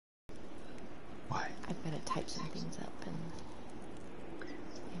Why? I've got to type some things up and...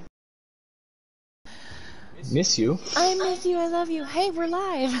 Miss you. I miss you, I love you. Hey, we're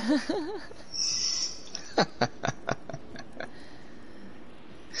live.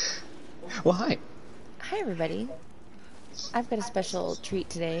 Well, hi. Hi, everybody. I've got a special treat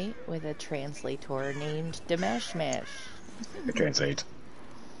today with a translator named Damashmash. Translate.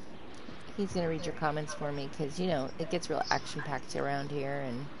 He's going to read your comments for me because, you know, it gets real action-packed around here.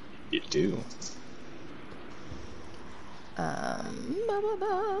 And You do.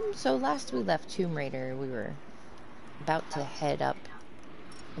 So last we left Tomb Raider, we were about to head up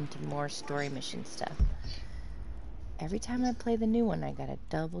into more story mission stuff. Every time I play the new one, I gotta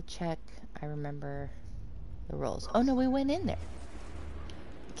double check I remember the roles. Oh no, we went in there.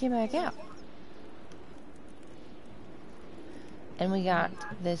 Came back out. And we got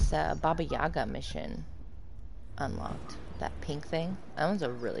this Baba Yaga mission unlocked. That pink thing. That one's a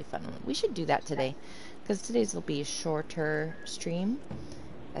really fun one. We should do that today. Because today's will be a shorter stream.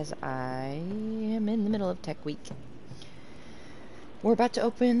 As I am in the middle of Tech Week. We're about to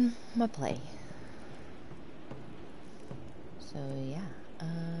open my play. So yeah.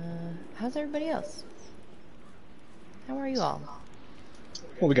 How's everybody else? How are you all?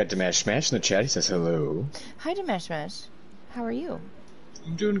 Well, we got Damashmash in the chat. He says hello. Hi, Damashmash. How are you?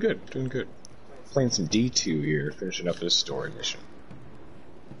 I'm doing good. Doing good. Playing some D2 here, finishing up this story mission.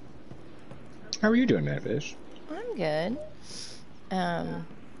 How are you doing, Manfish? I'm good.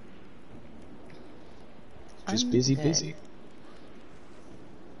 Just I'm busy, good. busy.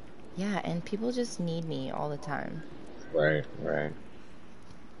 Yeah, and people just need me all the time. Right, right.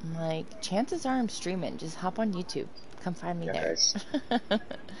 I'm like, chances are I'm streaming. Just hop on YouTube. Come find me Guys. there.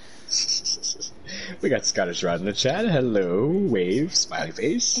 We got Scottish Rod in the chat. Hello, wave, smiley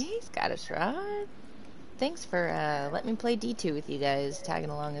face. Hey, Scottish Rod. Thanks for letting me play D2 with you guys. Tagging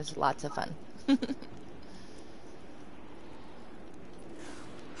along is lots of fun.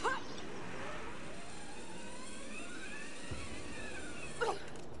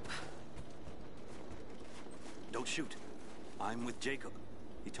 Don't shoot. I'm with Jacob.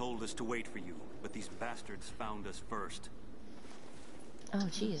 He told us to wait for you, but these bastards found us first. Oh,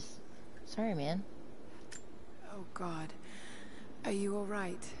 jeez. Sorry, man. Oh, God. Are you all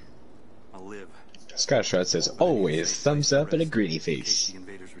right? I'll live. Scottish Rod says, always thumbs up and a greedy In case face. the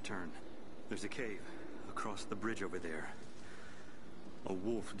invaders return. There's a cave across the bridge over there. A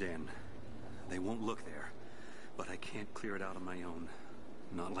wolf den. They won't look there, but I can't clear it out on my own.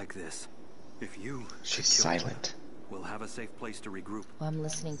 Not like this. If you She's kill them, silent. we'll have a safe place to regroup. Well, I'm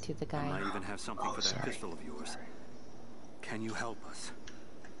listening to the I guy. might even have something for that sorry. pistol of yours. Can you help us?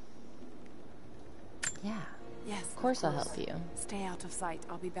 Yeah. Yes, Of course I'll help you. Stay out of sight.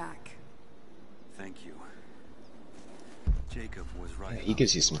 I'll be back. Thank you. Jacob was right. He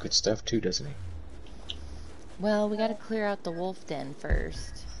gives you some good stuff too, doesn't he? Well, we gotta clear out the wolf den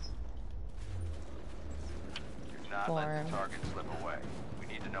first. Do not let the target slip away. We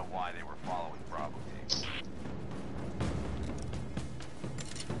need to know why they were following Bravo Team.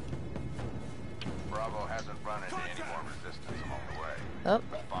 Bravo hasn't run into any more resistance along the way. Oh.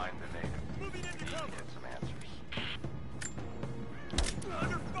 Find the native. Need to get some answers.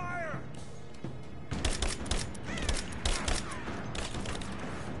 Under fire!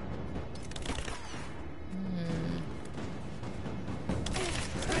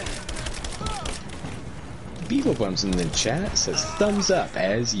 Beetle Bums in the chat says thumbs up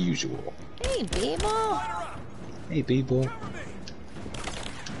as usual. Hey, Beeble! Hey, Beeble.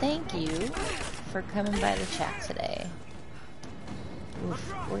 Thank you for coming by the chat today.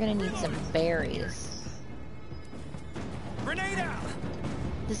 Oof, we're gonna need some berries. Grenade out!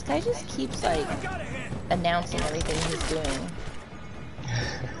 This guy just keeps, like, announcing everything he's doing.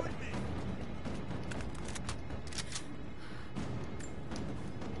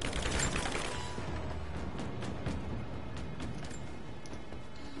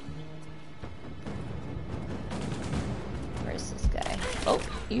 Where's this guy? Oh,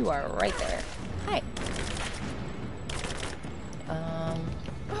 you are right there. Hi.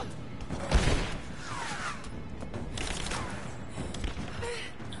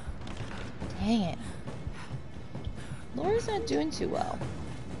 Dang it. Laura's not doing too well.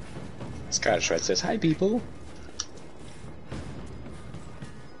 Scottish Rod says, hi, people.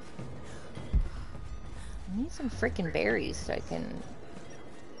 I need some freaking berries so I can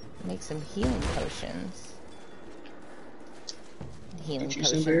make some healing potions. Healing Get you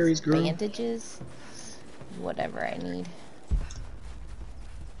potions, some berries, girl. bandages, whatever I need.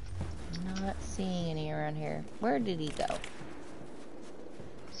 Not seeing any around here. Where did he go?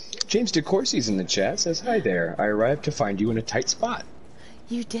 James DeCourcy's in the chat says, hi there. I arrived to find you in a tight spot.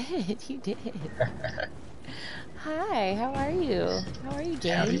 You did. You did. Hi. How are you? How are you,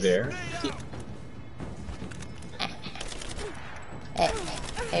 James? Howdy there. Hey,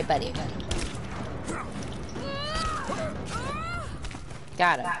 hey, buddy.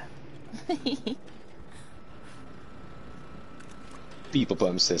 Got him.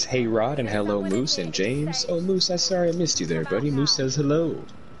 Beeblebum says, hey Rod, and hello Moose and James. Oh Moose, I'm sorry I missed you there, buddy. Moose says hello.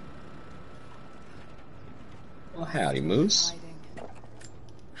 Well, howdy Moose. Hiding.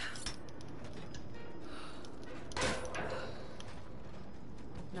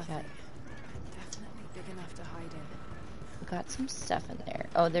 Nothing. Definitely big enough to hide in. Got some stuff in there.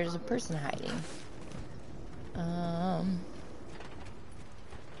 Oh, there's a person hiding.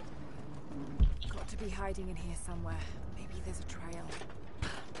 Got to be hiding in here somewhere. Maybe there's a trail.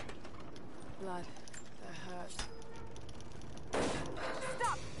 Blood. That hurt.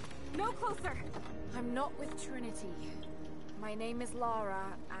 Stop! No closer! I'm not with Trinity. My name is Lara,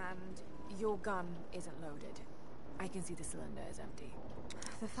 and your gun isn't loaded. I can see the cylinder is empty.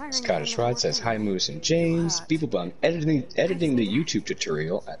 The firing Scottish Rod says, hi Moose and James. Beeblebum editing the YouTube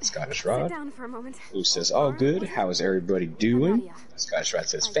tutorial at Scottish Rod. Sit down for a moment. Moose says, all good. How is everybody doing? Scottish Rod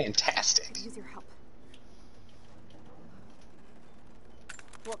says, fantastic. Use your help.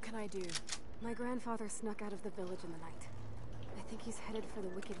 What can I do? My grandfather snuck out of the village in the night. I think he's headed for the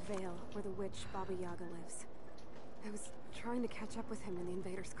Wicked Vale, where the witch Baba Yaga lives. I was trying to catch up with him when the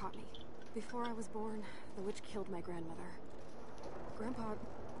invaders caught me. Before I was born, the witch killed my grandmother. Grandpa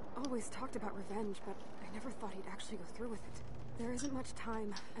always talked about revenge, but I never thought he'd actually go through with it. There isn't much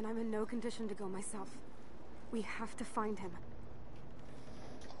time, and I'm in no condition to go myself. We have to find him.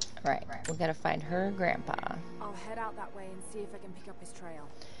 Right. We gotta find her grandpa. I'll head out that way and see if I can pick up his trail.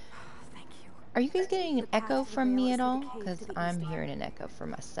 Thank you. Are you guys getting an The path echo to the from vale me is at through all? the cave Because to the I'm east. hearing an echo for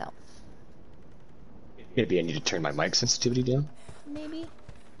myself. Maybe I need to turn my mic sensitivity down. Maybe?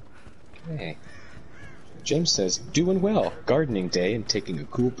 Okay. James says, doing well. Gardening day and taking a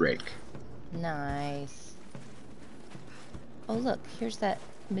cool break. Nice. Oh look, here's that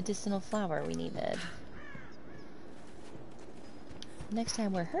medicinal flower we needed. Next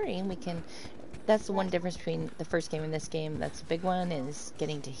time we're hurting, we can... That's the one difference between the first game and this game. That's a big one, is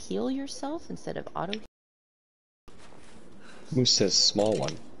getting to heal yourself instead of auto. Moose says, small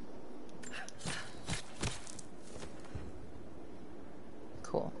one.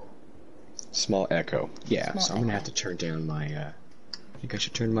 Cool. Small echo. Yeah, Small so I'm gonna echo. have to turn down my, I think I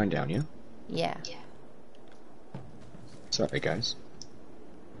should turn mine down, yeah? Yeah. Sorry, guys.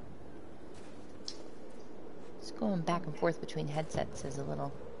 Just going back and forth between headsets is a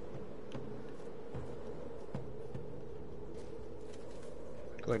little...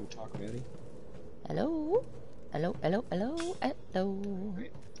 Go ahead and talk, Maddie. Hello? Hello, hello, hello, hello.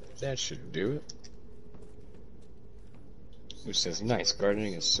 That should do it. Moose says, nice,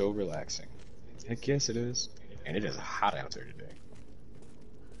 gardening is so relaxing. Heck yes it is. And it is hot out there today.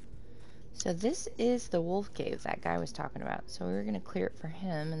 So this is the wolf cave that guy was talking about. So we were going to clear it for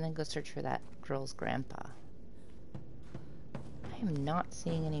him and then go search for that girl's grandpa. I am not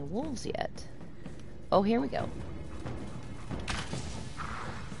seeing any wolves yet. Oh, here we go.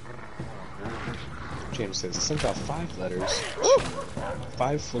 James says, sent out 5 letters,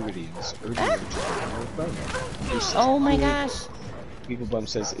 5 Floridians, urging them to go Moose says, Oh my cool. gosh. Beeblebum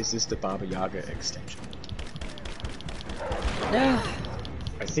says, is this the Baba Yaga extension? Ugh.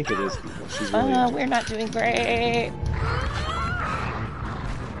 I think it is, Beeble. She's really into We're not doing great.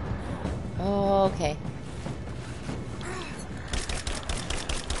 Oh, okay.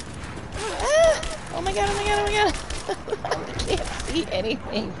 Ah! Oh my god, oh my god, oh my god. I can't see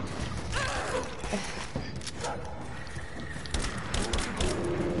anything.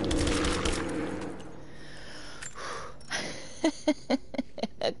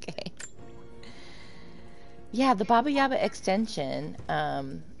 Okay. Yeah, the Baba Yaga extension,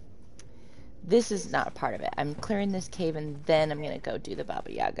 this is not a part of it. I'm clearing this cave and then I'm gonna go do the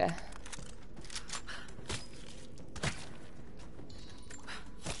Baba Yaga.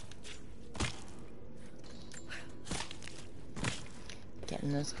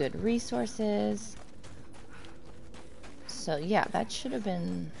 Getting those good resources. So yeah, that should have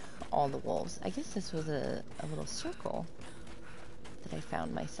been all the wolves. I guess this was a little circle that I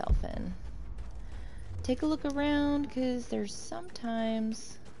found myself in. Take a look around, because there's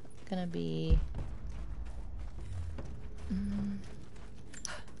sometimes gonna be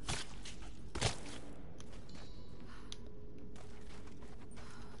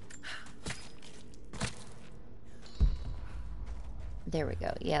there we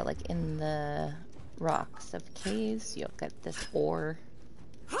go. Yeah, like in the rocks of caves, you'll get this ore.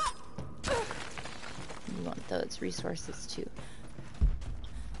 You want those resources too.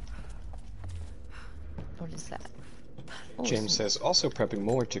 What is that? Oh, James says also prepping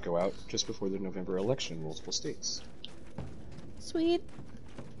more to go out just before the November election in multiple states. sweet.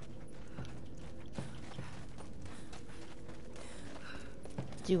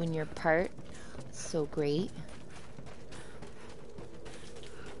 Doing your part. So great.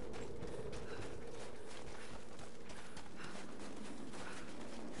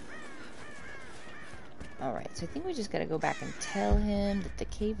 Alright, so I think we just gotta go back and tell him that the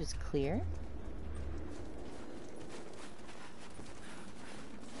cave is clear.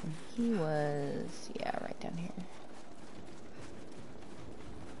 And he was, yeah, right down here.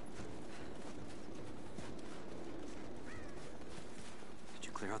 Did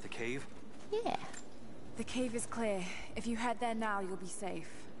you clear out the cave? Yeah. The cave is clear. If you head there now, you'll be safe.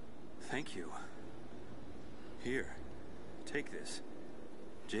 Thank you. Here, take this.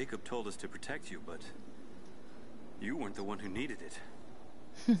 Jacob told us to protect you, but you weren't the one who needed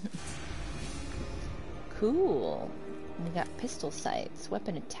it. Cool. And we got pistol sights,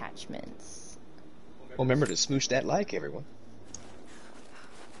 weapon attachments. Well, remember to smoosh that like, everyone.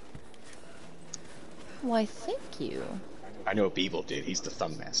 Why, thank you. I know Beeble did. He's the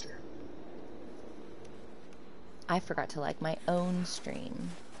thumb master. I forgot to like my own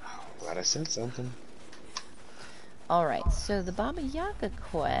stream. Glad I said something. Alright, so the Baba Yaga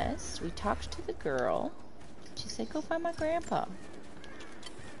quest, we talked to the girl. She said, go find my grandpa.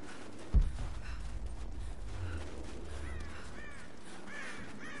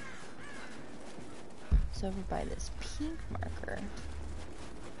 It's over by this pink marker.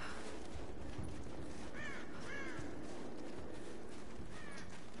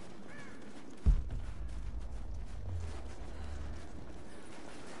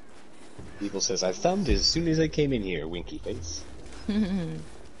 Beeble says, I thumbed as soon as I came in here, winky face. He's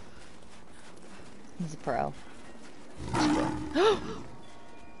a pro.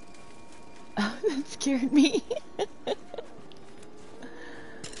 Oh, that scared me.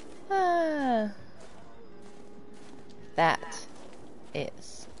 That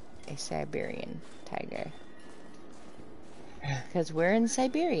is a Siberian tiger. Because we're in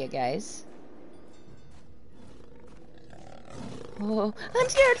Siberia, guys. Oh, I'm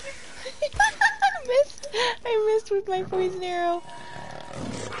scared. I missed with my poison arrow.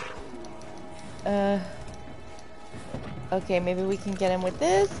 Okay, maybe we can get him with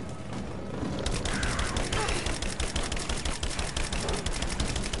this.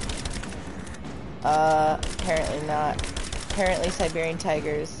 Apparently not. Apparently Siberian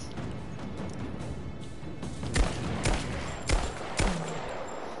tigers.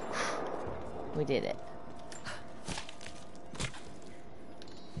 We did it.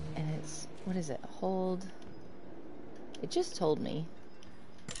 And it's, what is it? Hold. It just told me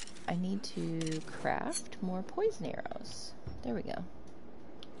I need to craft more poison arrows. There we go.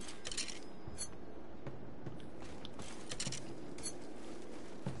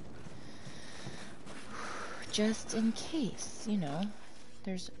 Just in case, you know,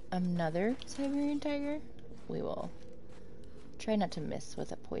 there's another Siberian tiger, we will try not to miss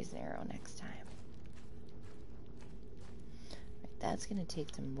with a poison arrow next time. Right, that's gonna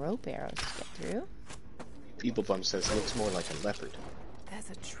take some rope arrows to get through. Beeble Bum says it looks more like a leopard. There's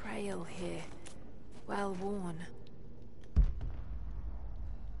a trail here. Well worn.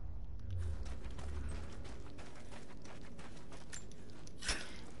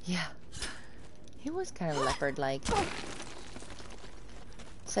 Yeah. He was kind of leopard-like.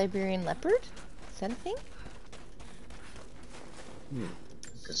 Siberian leopard? Is that a thing?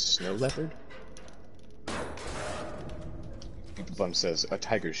 A snow leopard? Beeble Bum says a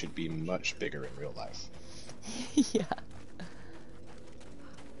tiger should be much bigger in real life. Yeah.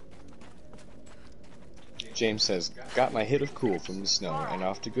 James says, got my hit of cool from the snow and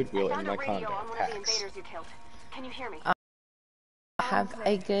off to Goodwill in my condo. Packs. Can you hear me? Have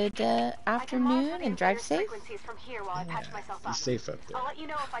a good afternoon and drive safe. From here while I patch myself Be up. safe up there. I'll let you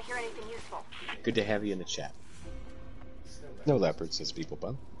know if I hear anything useful. Good to have you in the chat. No leopard, says Beeble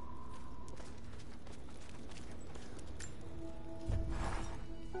Bum.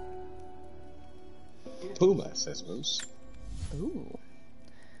 Puma, says Moose. Ooh.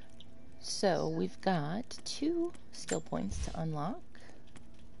 So we've got 2 skill points to unlock.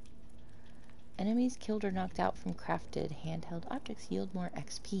 Enemies killed or knocked out from crafted handheld objects yield more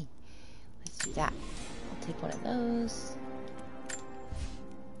XP. Let's do that. I'll take one of those.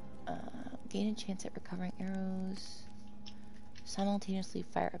 Gain a chance at recovering arrows. Simultaneously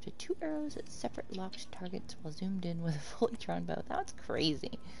fire up to 2 arrows at separate locked targets while zoomed in with a fully drawn bow. That's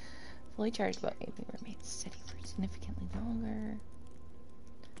crazy. Fully charged bow may remain steady for significantly longer.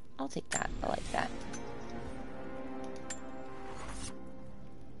 I'll take that. I like that.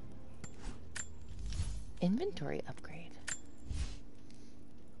 Inventory upgrade.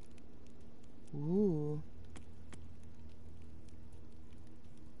 Ooh.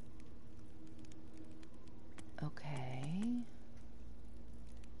 Okay.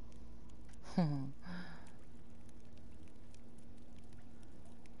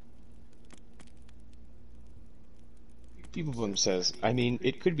 Beeblebloom says, I mean,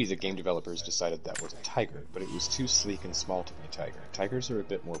 it could be the game developers decided that was a tiger, but it was too sleek and small to be a tiger. Tigers are a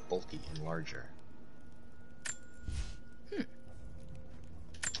bit more bulky and larger.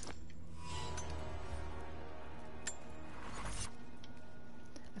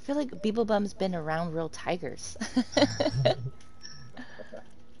 I feel like Beeblebum's been around real tigers.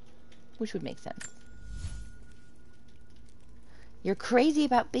 Which would make sense. You're crazy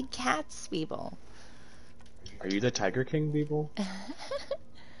about big cats, Beeble. Are you the Tiger King, Beeble?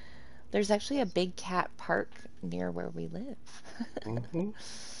 There's actually a big cat park near where we live.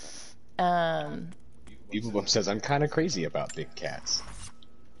 Beeblebloom says, I'm kind of crazy about big cats.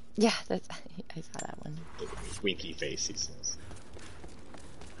 Yeah, that's, I saw that one. Winky face, he says.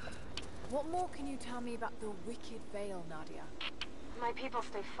 What more can you tell me about the Wicked Vale, Nadia? My people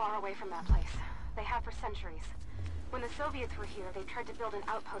stay far away from that place. They have for centuries. When the Soviets were here, they tried to build an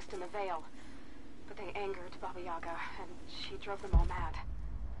outpost in the Vale. But they angered Baba Yaga, and she drove them all mad.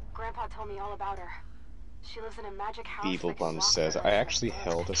 Grandpa told me all about her. She lives in a magic house. Beeblebum says, I actually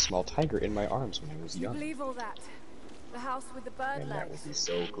held a small tiger in my arms when I was You young. believe all that? The house with the bird And that would legs? be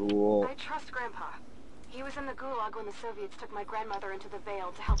so cool. I trust Grandpa. He was in the Gulag when the Soviets took my grandmother into the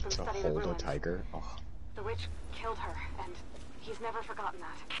Vale to help them To study the hold a ruins. tiger? Oh. The witch killed her, and he's never forgotten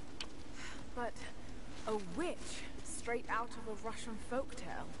that. But a witch straight out of a Russian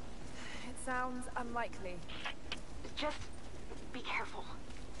folktale? It sounds unlikely. Just be careful.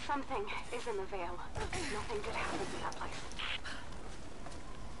 Something is in the Vale. Nothing good happens in that place.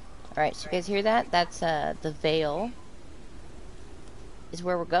 Alright, so you guys hear that? That's, the Vale is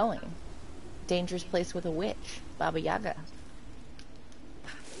where we're going. Dangerous place with a witch. Baba Yaga.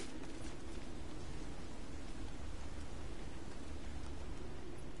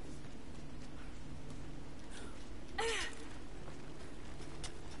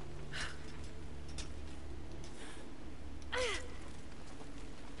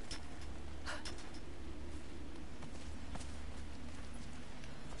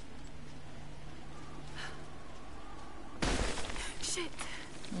 Shit!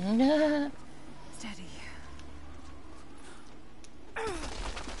 Steady.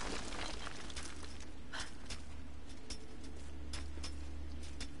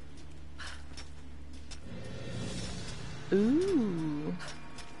 Ooh.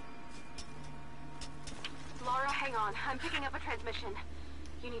 Laura, hang on. I'm picking up a transmission.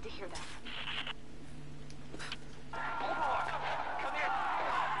 You need to hear this. Come in!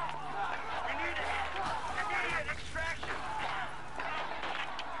 We need it! Immediate extraction!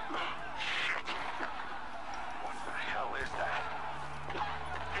 What the hell is that?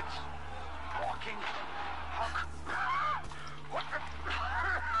 It's walking. What the...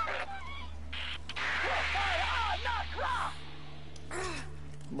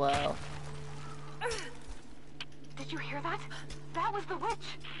 Whoa. Did you hear that? That was the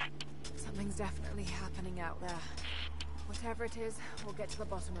witch. Something's definitely happening out there. Whatever it is, we'll get to the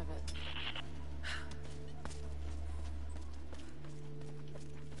bottom of it.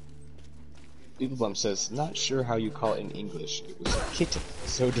 Beeblebum says, not sure how you call it in English. It was a kitten.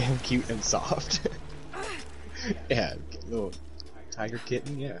 So damn cute and soft. Yeah, little tiger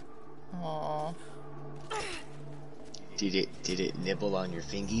kitten, yeah. Aww. Did it nibble on your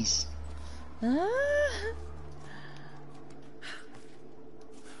fingies? Ah.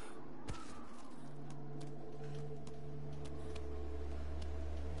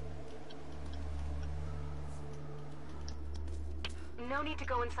 No need to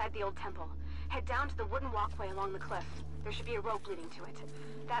go inside the old temple. Head down to the wooden walkway along the cliff. There should be a rope leading to it.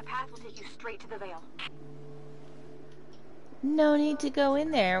 That path will take you straight to the Vale. No need to go in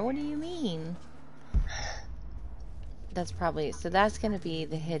there. What do you mean? That's probably... So that's going to be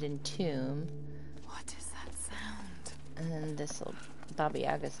the hidden tomb. What is that sound? And then this little Baba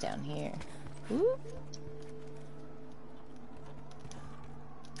Yaga's down here. Ooh.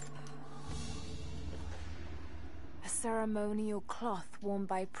 A ceremonial cloth worn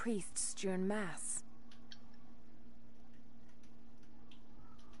by priests during Mass.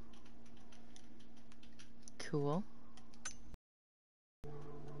 Cool.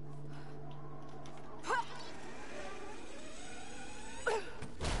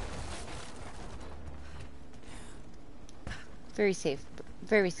 Very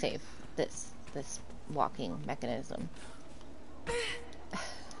safe, this walking mechanism.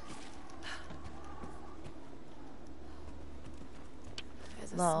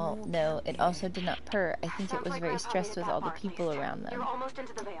 Lol, small no, camp it here. also did not purr. I think it Sounds was like very Grandpa stressed made it with that all the far, at people least. around them. You're almost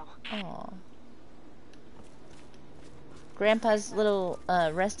into the Vale. Aw. Grandpa's little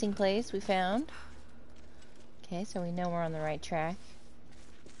resting place we found. Okay, so we know we're on the right track.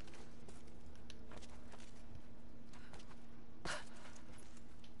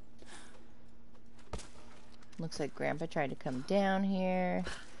 Looks like Grandpa tried to come down here.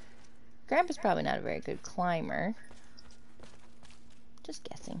 Grandpa's probably not a very good climber. Just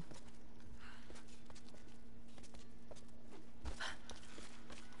guessing.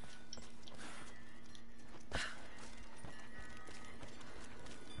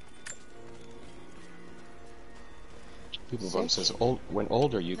 People Bum says, when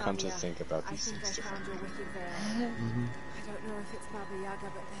older, you come to Nadia, think about I these think things I found your differently. wicked veil. I don't know if it's Baba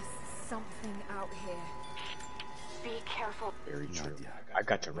Yaga, but there's something out here. Be careful. Very true. Nadia, I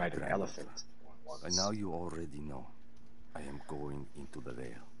got to ride an grandmother. elephant once. And now you already know. I am going into the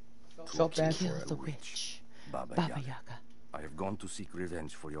Vale. Felt bad for Kill it. the witch. Baba Baba Yaga. Yaga. I have gone to seek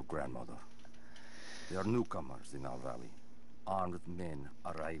revenge for your grandmother. There are newcomers in our valley. Armed men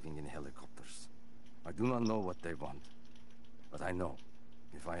arriving in helicopters. I do not know what they want. But I know,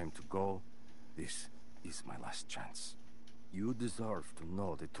 if I am to go, this is my last chance. You deserve to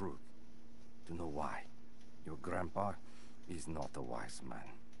know the truth. To know why. Your grandpa is not a wise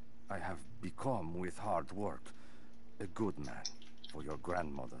man. I have become, with hard work, a good man for your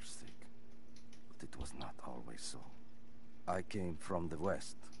grandmother's sake. But it was not always so. I came from the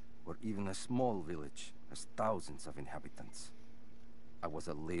west, where even a small village has thousands of inhabitants. I was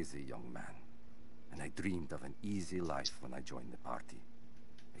a lazy young man, and I dreamed of an easy life when I joined the party.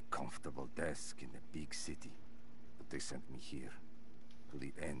 A comfortable desk in a big city. But they sent me here, to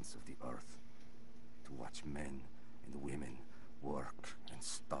the ends of the earth, to watch men and women work and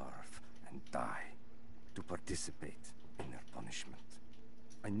starve and die, to participate in their punishment.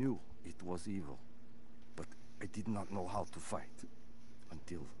 I knew it was evil, but I did not know how to fight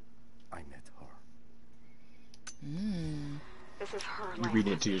until I met her. This is her You land.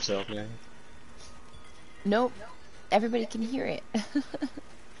 reading it to yourself, man? Nope. Everybody can hear it.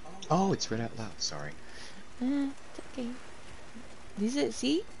 Oh, it's read out loud. Sorry. It's okay. This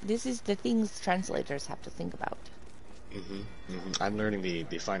is the things translators have to think about. I'm learning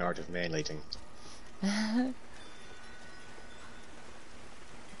the fine art of manlating.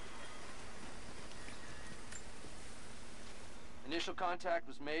 Initial contact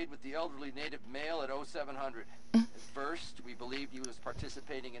was made with the elderly native male at 0700. At first, we believed he was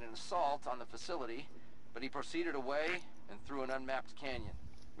participating in an assault on the facility, but he proceeded away and through an unmapped canyon.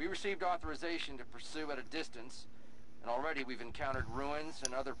 We received authorization to pursue at a distance, and already we've encountered ruins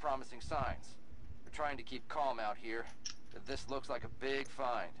and other promising signs. We're trying to keep calm out here, but this looks like a big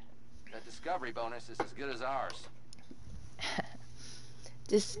find. That discovery bonus is as good as ours.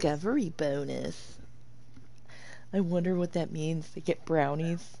 Discovery bonus. I wonder what that means. They get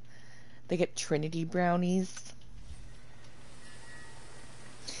brownies. They get Trinity brownies.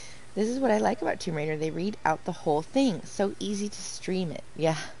 This is what I like about Tomb Raider. They read out the whole thing. So easy to stream it.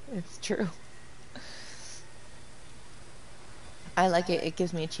 Yeah, it's true. I like it. It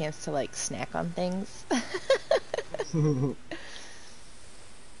gives me a chance to like snack on things.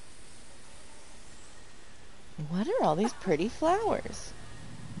 What are all these pretty flowers?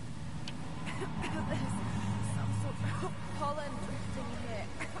 There's some sort of pollen drifting here.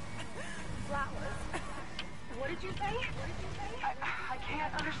 Flowers. What did you say? I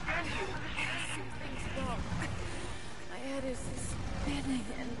can't understand you. Something's wrong. My head is spinning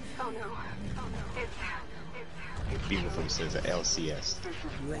and... Oh no. Oh no. People from says LCS.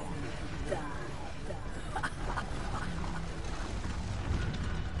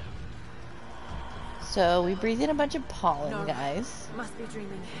 So we breathe in a bunch of pollen, No. guys. Must be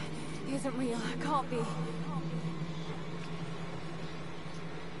dreaming. It isn't real. Can't be.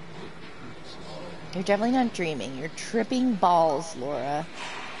 You're definitely not dreaming. You're tripping balls, Laura.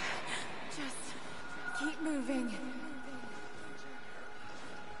 Just keep moving.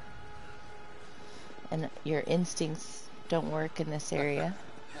 And your instincts don't work in this area.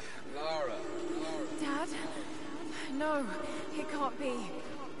 Dad? No, it can't be.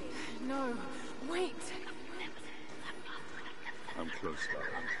 No, wait. I'm close, Lara.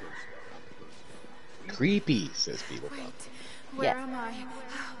 I'm close. Creepy, says People Bum. Wait. Where Yeah. am I?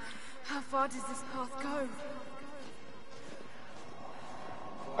 How far does this path go?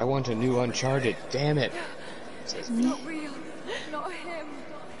 I want a new Uncharted. Damn it. Says Not real. Not him.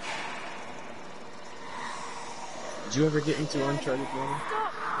 Did you ever get into Uncharted, man?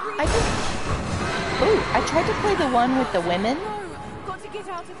 Stop. I just... Oh, I tried to play the one with the women. No. Got to get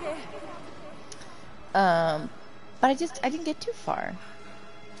out of here. But I didn't get too far.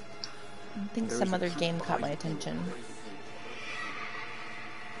 I think some other game caught my attention.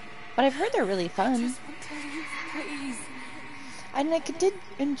 But I've heard they're really fun. Just want to leave, please. And I did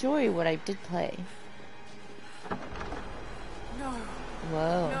enjoy what I did play. No,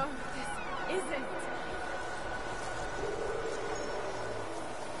 Whoa. no, this isn't.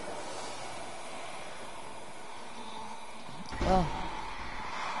 Oh.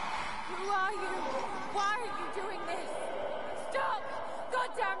 Who are you? Why are you doing this? Stop! God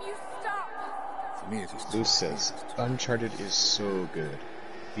damn you, stop! For me, it is Luce says, Uncharted is so good.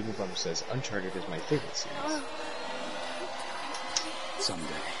 Beetle Bum says, Uncharted is my favorite series. someday.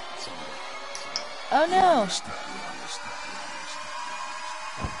 Oh no.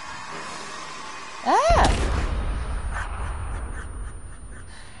 Ah!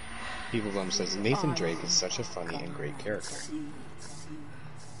 Beetle Bum says, Nathan Drake is such a funny and great character.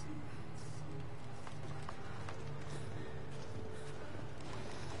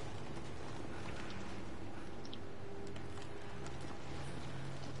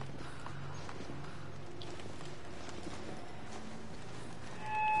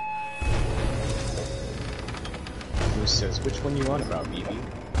 Bruce says, which one you on about, BB?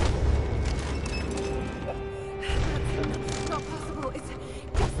 It's not possible. It's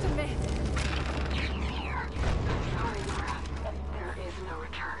just a myth. There is no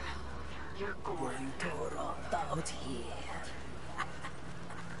return. You're going to rot out here.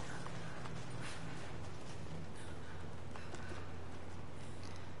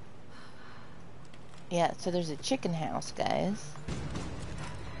 Yeah, so there's a chicken house, guys.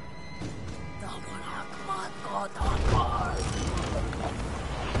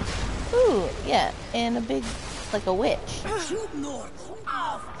 Ooh, yeah, and a big, like a witch.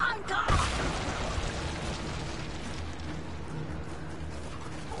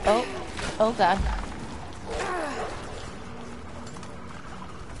 Oh, oh god.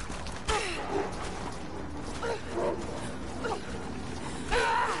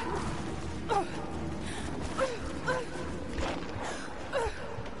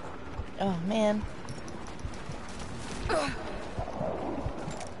 Oh man.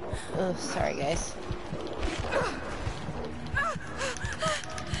 Oh, sorry guys.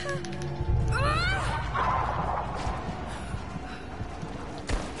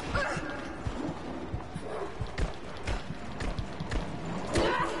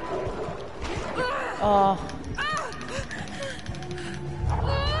 Oh.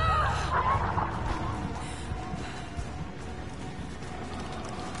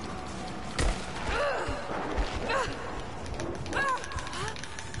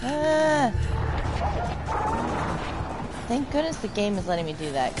 Thank goodness the game is letting me do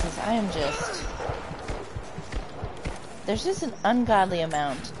that, because I am just... There's just an ungodly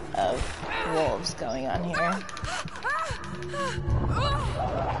amount of wolves going on here.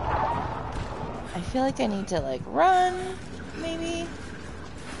 I feel like I need to, like, run, maybe?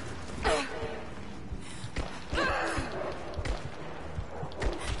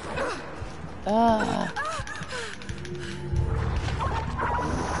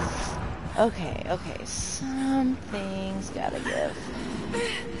 Okay, something's gotta give.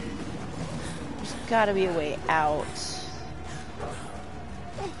 There's gotta be a way out.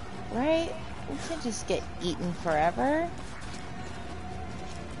 Right? We can't just get eaten forever.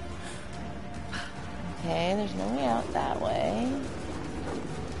 Okay, there's no way out that way.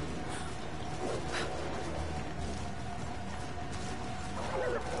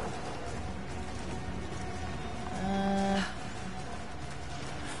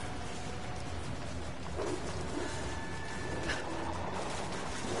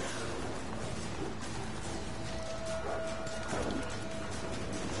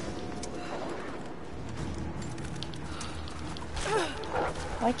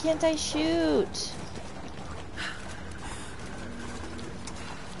 Why can't I shoot?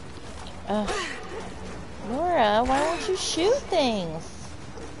 Laura, why won't you shoot things?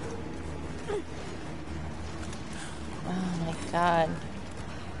 Oh my god.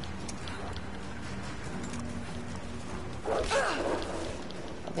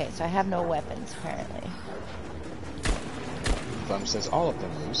 Okay, so I have no weapons apparently. Bum says, all of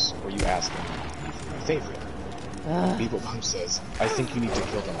them, Moose. Or you ask them. My favorite. Beetle Bum says, I think you need to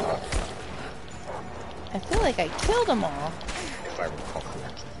kill them all. I feel like I killed them all. If I recall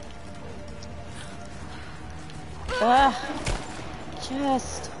correctly.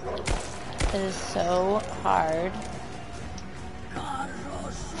 Just... It is so hard. No,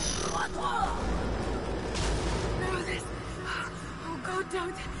 this... Oh God,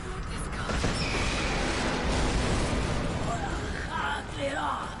 don't. This God.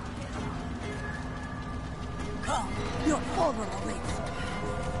 Come, your father awaits.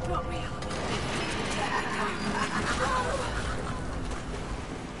 Not real.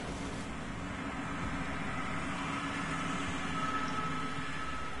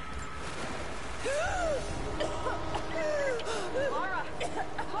 Lara!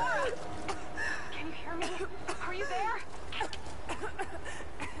 Lara! Can you hear me? Are you there?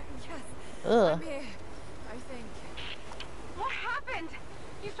 Yes, Ugh. I'm here. I think. What happened?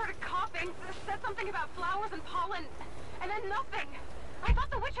 You started coughing, said something about flowers and pollen, and then nothing. I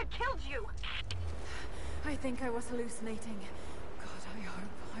thought the witch had killed you. I think I was hallucinating. God, I hope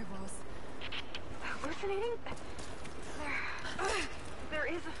I was. Hallucinating? There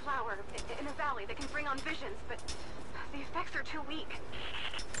is a flower in a valley that can bring on visions, but the effects are too weak.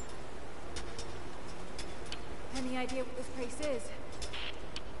 Any idea what this place is?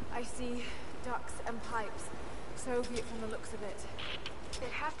 I see ducks and pipes. Soviet from the looks of it.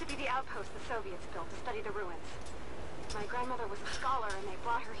 It has to be the outpost the Soviets built to study the ruins. My grandmother was a scholar and they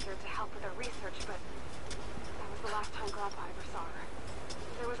brought her here to help with her research, but that was the last time Grandpa ever saw her.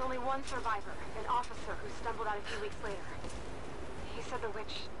 There was only one survivor, an officer who stumbled out a few weeks later. He said the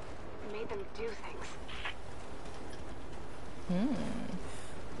witch made them do things.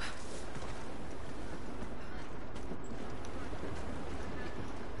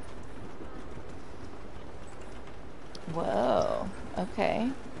 Whoa. Okay.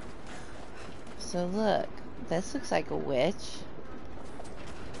 So look, this looks like a witch.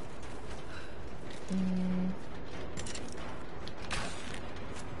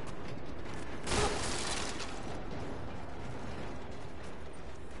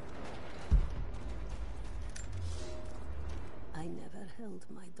 I never held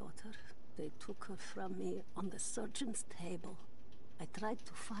my daughter. They took her from me on the surgeon's table. I tried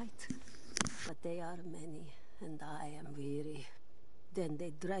to fight, but they are many, and I am weary. Then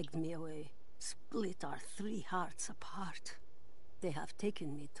they dragged me away, split our 3 hearts apart. They have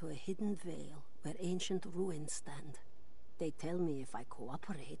taken me to a hidden vale where ancient ruins stand. They tell me if I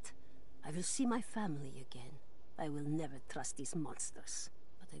cooperate, I will see my family again. I will never trust these monsters,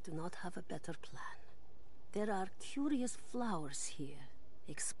 but I do not have a better plan. There are curious flowers here.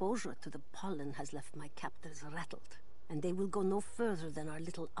 Exposure to the pollen has left my captors rattled, and they will go no further than our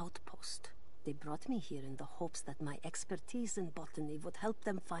little outpost. They brought me here in the hopes that my expertise in botany would help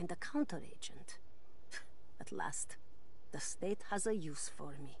them find a counteragent. At last, the state has a use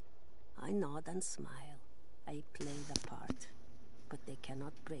for me. I nod and smile. I play the part. But they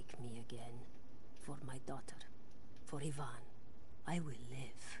cannot break me again. For my daughter, for Ivan, I will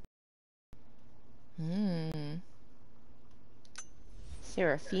live.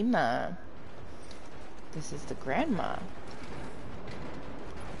 Seraphima. This is the grandma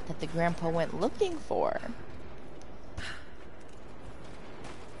that the grandpa went looking for.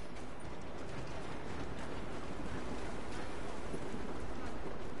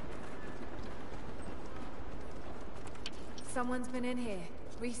 Someone's been in here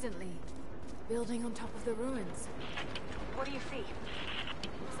recently, building on top of the ruins. What do you see?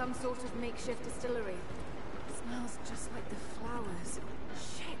 Some sort of makeshift distillery. Smells just like the flowers.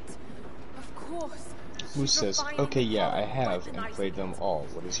 Shit. Of course. Who She's says, refining okay, yeah, I pollen have, like the and nice played them things. all.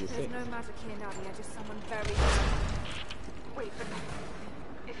 What is your There's thing? no magic here, Nadia, just someone very... Wait, but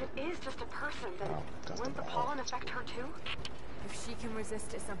if it is just a person, then Oh, got wouldn't the them all. pollen affect her too? If she can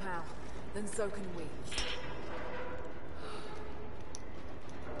resist it somehow, then so can we.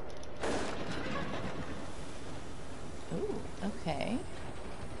 Ooh, okay.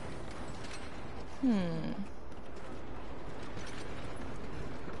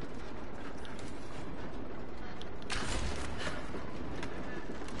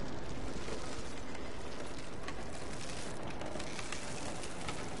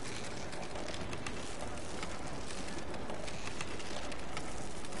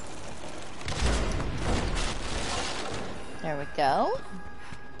 There we go.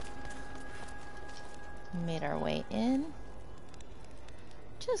 Made our way in.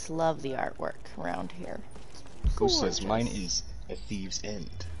 Just love the artwork around here. Who says mine Gorgeous. is A Thieves'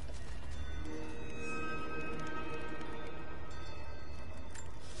 End?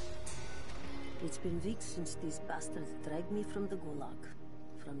 It's been weeks since these bastards dragged me from the Gulag,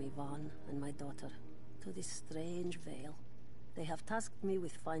 from Ivan and my daughter, to this strange vale. They have tasked me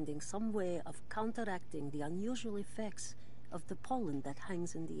with finding some way of counteracting the unusual effects of the pollen that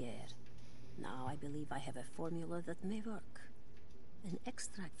hangs in the air. Now I believe I have a formula that may work. An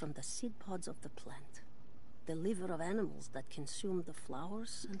extract from the seed pods of the plant. The liver of animals that consume the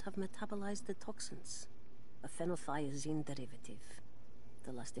flowers and have metabolized the toxins. A phenothiazine derivative.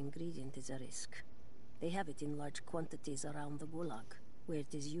 The last ingredient is a risk. They have it in large quantities around the Gulag, where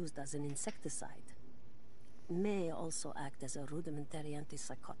it is used as an insecticide. may also act as a rudimentary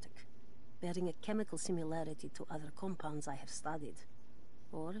antipsychotic, bearing a chemical similarity to other compounds I have studied.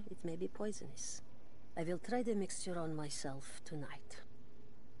 Or it may be poisonous. I will try the mixture on myself tonight.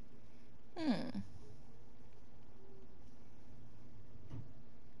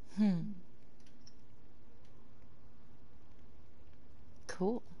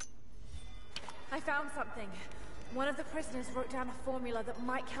 Cool. I found something. One of the prisoners wrote down a formula that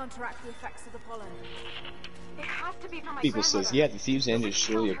might counteract the effects of the pollen. It has to be from my People says, grandmother. yeah, The Thieves' End is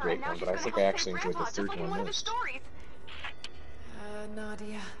She surely a killed her, great and now one, she's but I gonna think help I save actually enjoyed the Grandpa, just third like in one one of the most. stories.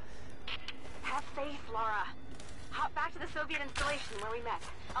 Nadia. Have faith, Laura. Hop back to the Soviet installation where we met.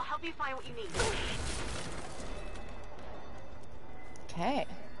 I'll help you find what you need. Okay.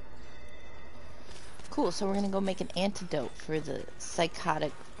 Cool, so we're gonna go make an antidote for the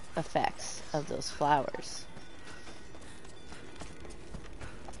psychotic effects of those flowers.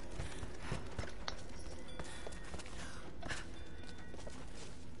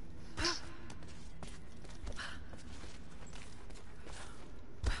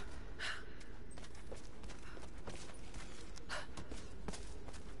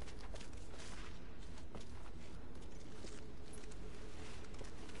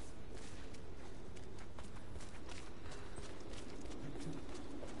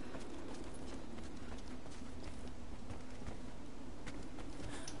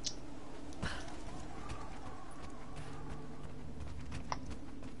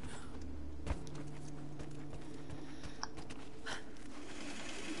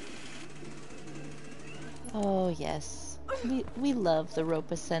 Oh yes, we love the rope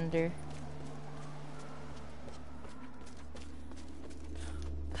ascender.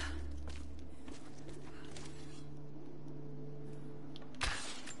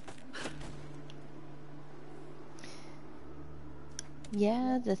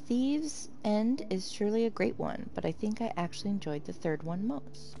 Yeah, The Thieves' End is surely a great one, but I think I actually enjoyed the third one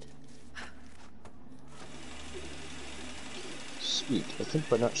most. Sweet. I think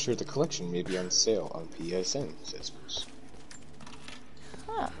but not sure the collection may be on sale on PSN, says Moose.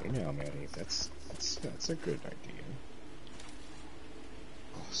 Huh. Hey now, Manny, that's a good idea.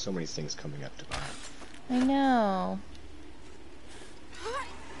 Oh, so many things coming up to buy. I know.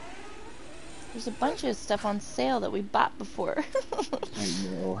 There's a bunch of stuff on sale that we bought before. I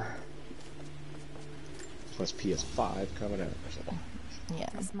know. Plus PS5 coming out or something. Yeah.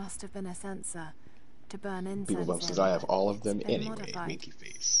 This must have been a sensor to burn incense. People Bump says I have all of them anyway, winky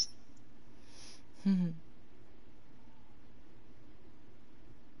face.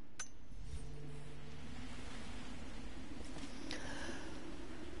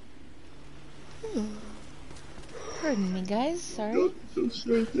 Pardon me, guys. Sorry. Don't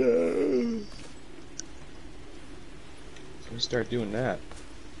start doing that.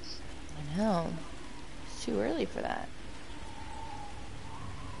 I know. It's too early for that.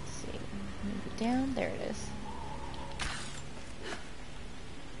 Let's see. Move it down. There it is.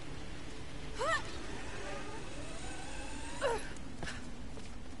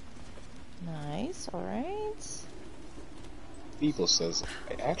 Nice. All right. People says,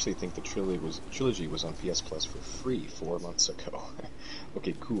 I actually think the trilogy was on PS Plus for free 4 months ago.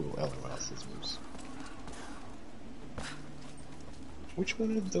 Okay, cool, LOL, says Moose. Which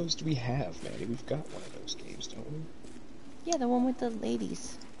one of those do we have, Manny? We've got one of those games, don't we? Yeah, the one with the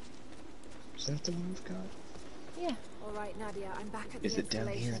ladies. Is that the one we've got? Yeah. All right, Nadia, I'm back at the Is it down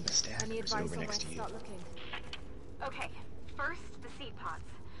here in installation. the stack, Any or is it advice over on next where to you? start looking? Okay, first, the seed pods.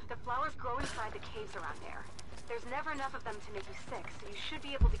 The flowers grow inside the caves around there. There's never enough of them to make you sick, so you should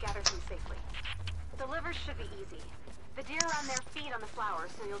be able to gather them safely. The livers should be easy. The deer around there feed on the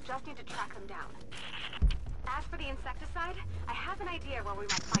flowers, so you'll just need to track them down. As for the insecticide, I have an idea where we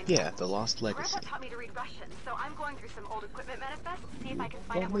might find Yeah, them. the Lost Legacy. Grandpa taught me to read Russian, so I'm going through some old equipment manifests to see if I can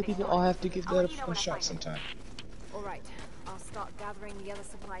find Well, out where maybe they I'll store have to give I'll that let you know a when I shot find it. sometime. All right, I'll start gathering the other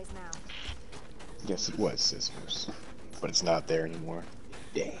supplies now. Yes, it was, says Moose. But it's not there anymore.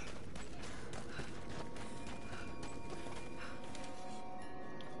 Dang.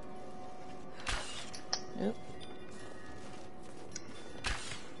 Oop.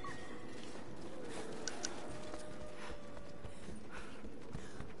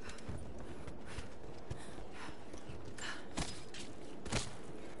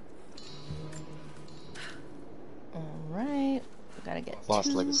 Alright. We gotta get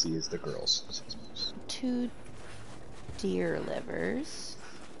Lost Legacy is the girls, says Moose. 2 deer livers.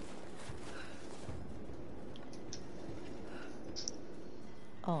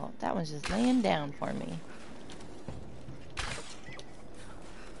 Oh, that one's just laying down for me.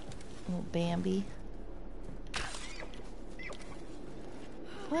 Little Bambi.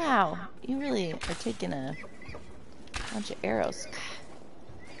 Wow, you really are taking a bunch of arrows.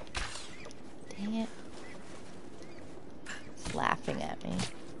 Dang it. It's laughing at me.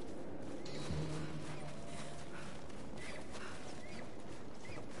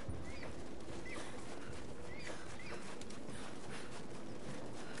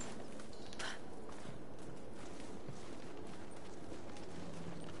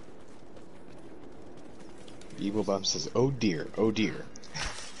 Evil Bum says, "Oh dear, oh dear."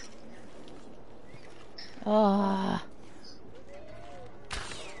 Ah.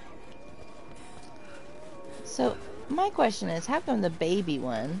 So, my question is, how come the baby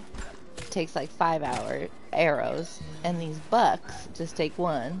one takes like 5 arrows, and these bucks just take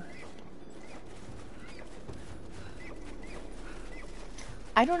 1?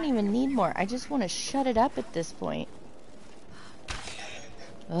 I don't even need more. I just want to shut it up at this point.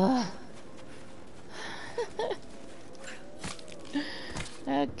 Ugh.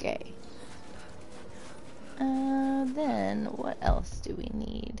 Okay. Then what else do we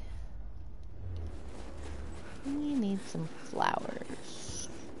need? We need some flowers.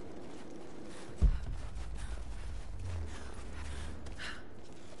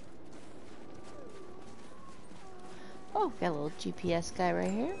 Oh, got a little GPS guy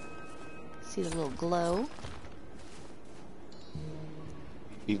right here. See the little glow.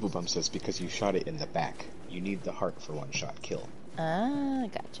 Evil Bum says, because you shot it in the back. You need the heart for one shot kill. Ah,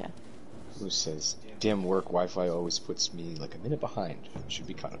 gotcha. Who says, damn work, Wi-Fi always puts me like a minute behind. Should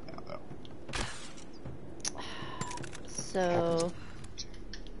be caught up now, though. So...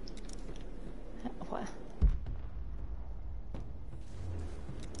 What?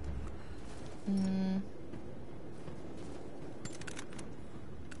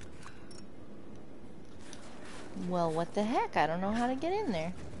 Well, what the heck? I don't know how to get in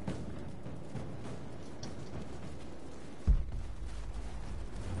there.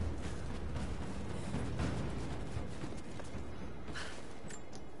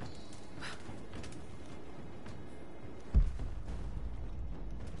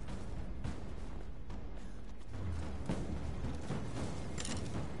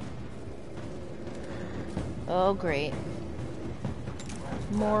 Oh, great.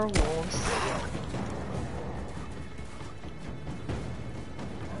 More wolves.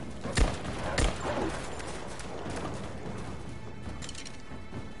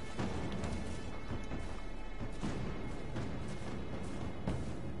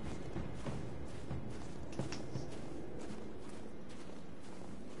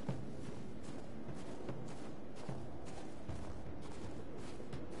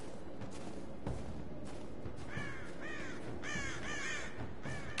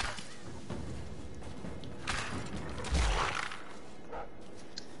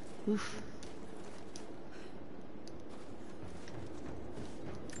 Oof.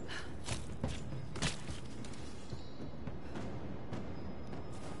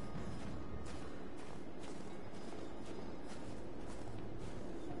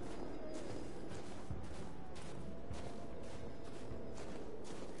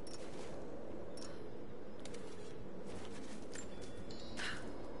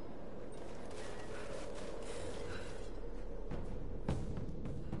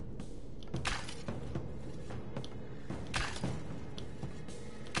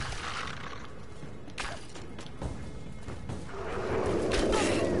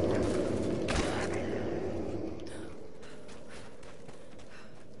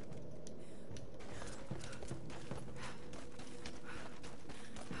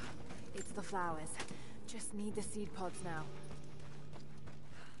 Flowers. Just need the seed pods now.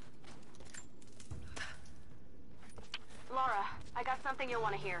 Lara, I got something you'll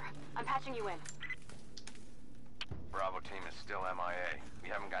want to hear. I'm patching you in. Bravo team is still MIA. We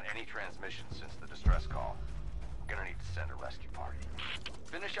haven't got any transmissions since the distress call. We're gonna need to send a rescue party.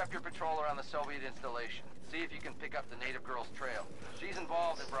 Finish up your patrol around the Soviet installation. See if you can pick up the native girl's trail. She's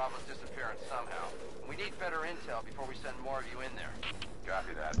involved in Bravo's disappearance somehow. We need better intel before we send more of you in there.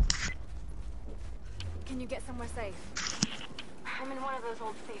 Copy that. Can you get somewhere safe? I'm in one of those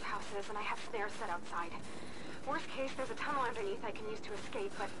old safe houses, and I have snares set outside. Worst case, there's a tunnel underneath I can use to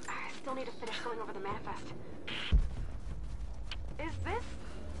escape, but I still need to finish going over the manifest. Is this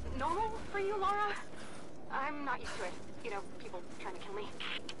normal for you, Lara? I'm not used to it. You know, people trying to kill me.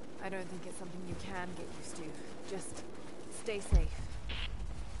 I don't think it's something you can get used to. Just stay safe.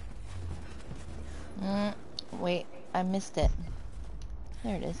 Wait, I missed it.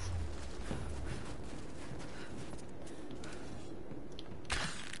 There it is.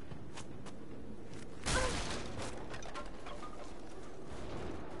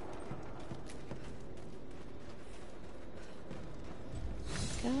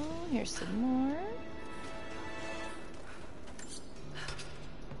 Go. Here's some more.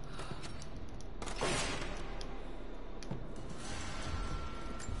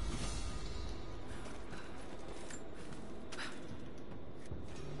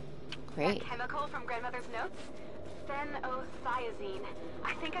 Great. That chemical from Grandmother's notes? Phenothiazine.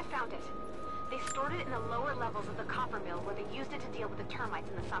 I think I found it. They stored it in the lower levels of the copper mill where they used it to deal with the termites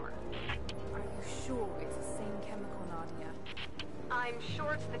in the summer. Are you sure it's the same chemical, Nadia? I'm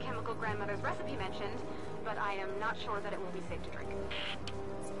sure it's the chemical Grandmother's recipe mentioned, but I am not sure that it will be safe to drink.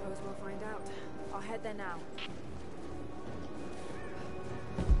 Suppose we'll find out. I'll head there now.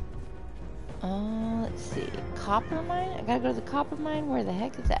 Let's see. Copper mine? I gotta go to the copper mine? Where the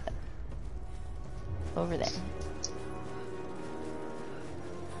heck is that? Over there.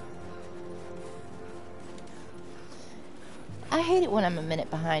 I hate it when I'm a minute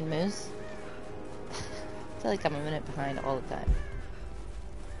behind, Moose. I feel like I'm a minute behind all the time.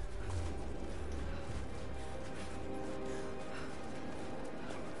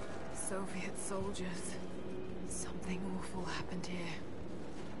 Soviet soldiers. Something awful happened here.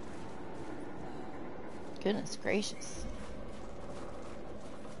 Goodness gracious.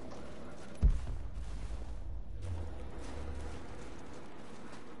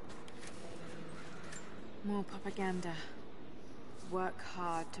 More propaganda. Work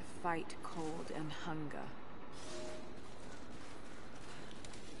hard to fight cold and hunger.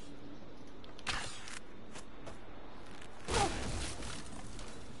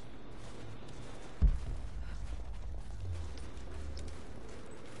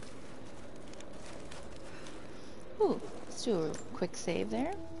 Ooh, let's do a quick save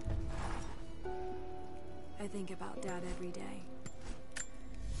there. I think about Dad every day.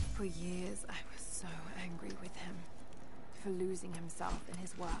 For years, I was so angry with him. For losing himself in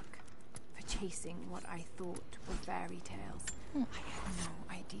his work. For chasing what I thought were fairy tales. I had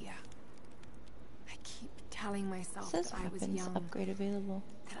no idea. I keep telling myself Says that I was weapons young. upgrade available.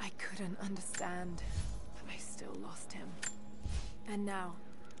 That I couldn't understand. But I still lost him. And now,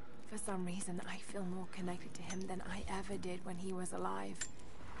 for some reason, I feel more connected to him than I ever did when he was alive.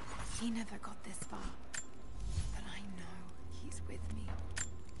 He never got this far. But I know he's with me.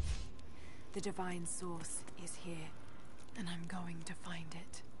 The divine source is here, and I'm going to find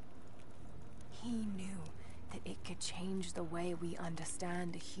it. He knew that it could change the way we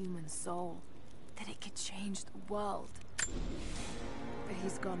understand a human soul. That it could change the world. But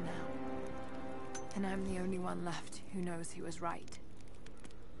he's gone now. And I'm the only one left who knows he was right.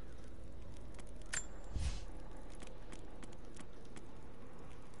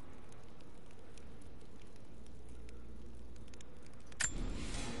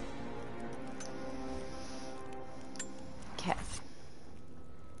 Okay.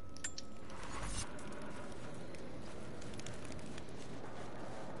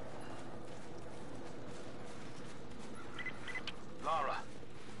 Lara,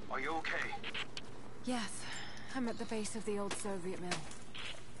 are you okay? Yes, I'm at the base of the old Soviet mill.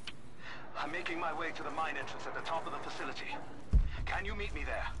 I'm making my way to the mine entrance at the top of the facility. Can you meet me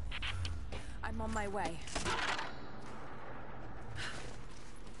there? I'm on my way.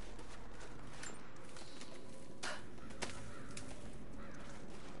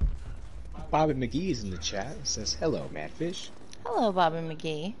 Bobby McGee is in the chat. It says, hello, Madfish. Hello, Bobby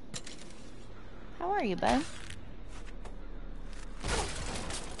McGee. How are you, bud?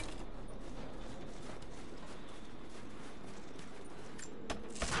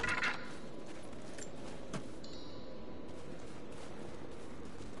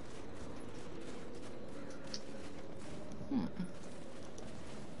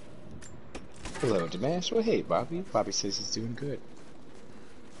 Hello, Damash. Well, hey, Bobby. Bobby says he's doing good.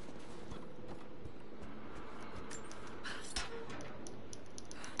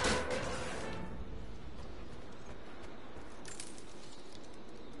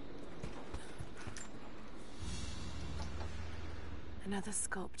 Another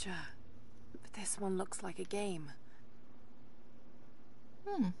sculpture. But this one looks like a game.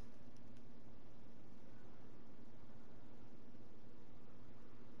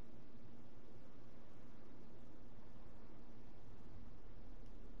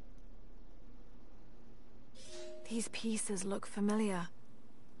 These pieces look familiar.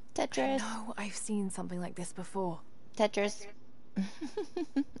 Tetris. I know I've seen something like this before. Tetris.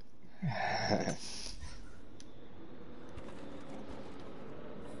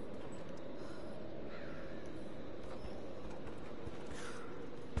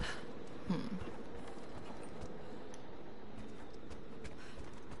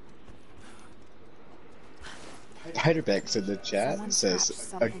 Heiderbeck's in the chat. Someone Says, scratched a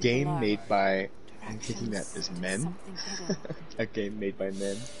something game below. made by I'm thinking that is There's Men. something hidden. A game made by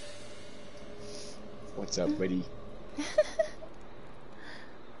men. What's up, buddy?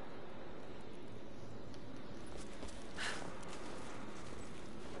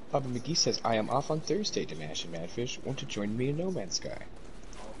 Bobby McGee says, I am off on Thursday, Dimash and Madfish. Want to join me in No Man's Sky?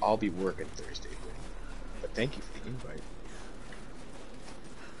 I'll be working Thursday, but thank you for the invite.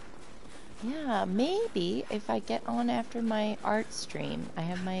 Yeah, maybe if I get on after my art stream. I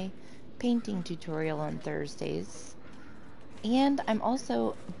have my painting tutorial on Thursdays. And I'm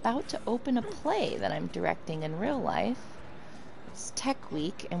also about to open a play that I'm directing in real life. It's Tech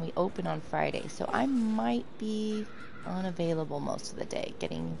Week, and we open on Friday, so I might be unavailable most of the day,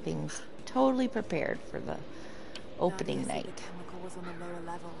 getting things totally prepared for the opening Nadia said night. The chemical was on the lower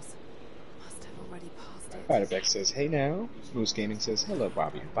levels. Must have already passed it. Fighterbeck says, hey now. Moose Gaming says, hello,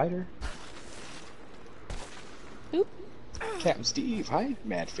 Bobby and Biter. Oop. Captain Steve, hi,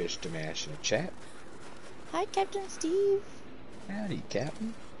 Madfish Dimash in the chat. Hi, Captain Steve. Howdy,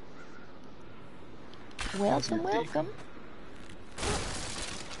 Captain. Welcome, your day? welcome.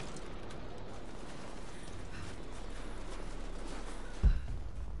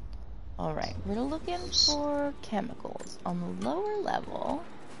 Alright, we're looking for chemicals on the lower level.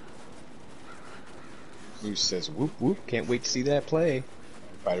 Moose says, whoop whoop, can't wait to see that play.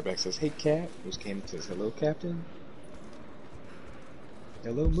 Fighterbeck says, hey, Cap. Moose Gaming says, hello, Captain.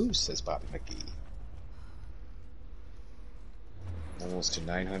 Hello, Moose, says Bobby McGee. Almost to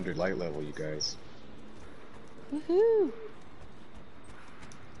 900 light level, you guys. Woohoo!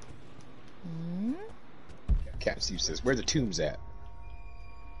 Hmm? Captain Steve says, where the tombs at?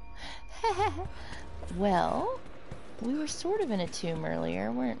 Well, we were sort of in a tomb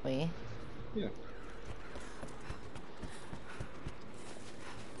earlier, weren't we? Yeah.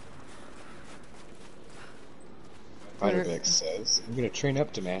 Fighterbeck says, I'm gonna train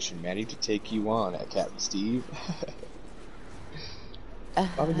up Dimash and Maddie to take you on at Captain Steve.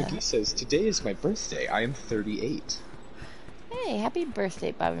 Bobby McGee says, today is my birthday. I am 38. Hey, happy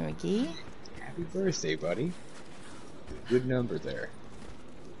birthday, Bobby McGee. Happy birthday, buddy. Good number there.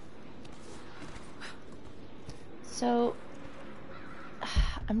 So,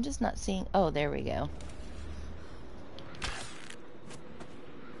 I'm just not seeing... Oh, there we go.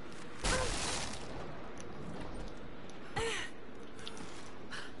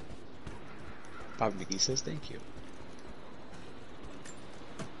 Bobby McGee says, thank you.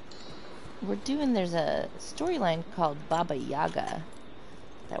 We're doing... There's a storyline called Baba Yaga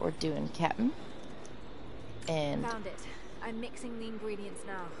that we're doing, Captain. And Found it. I'm mixing the ingredients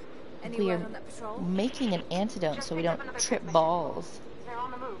now. we Anywhere are on that patrol? making an antidote so we don't trip balls. They're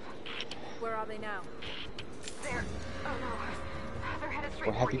on the move. Where are they now? They're... Oh no. They're headed straight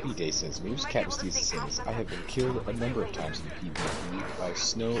Well, Happy for you. B-Day says, Moose You might be Captain able to Steve sneak past says, them I have then. been killed a number of times in PvP by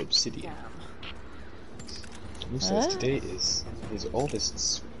Snow Obsidian. Moose says, Huh? today is his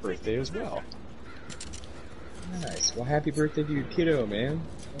oldest's birthday as well. Nice. Well, happy birthday to your kiddo, man.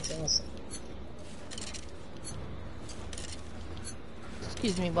 That's awesome.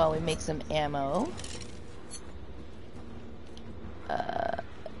 Excuse me while we make some ammo.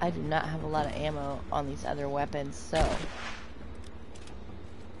 I do not have a lot of ammo on these other weapons, so...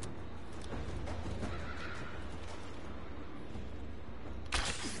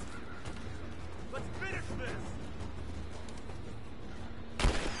 Let's finish this!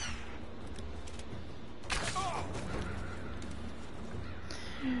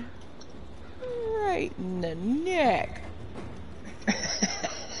 Right in the neck.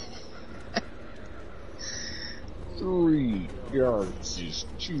 3 yards is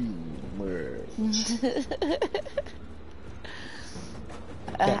too much.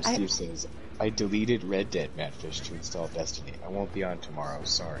 Captain Steve says, I deleted Red Dead Madfish to install Destiny. I won't be on tomorrow,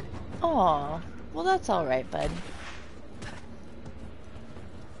 sorry. Aw, well that's alright, bud.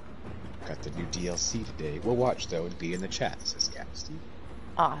 Got the new DLC today. We'll watch though and be in the chat, says Captain Steve.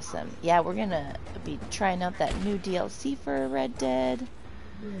 Awesome. Yeah, we're gonna be trying out that new DLC for Red Dead.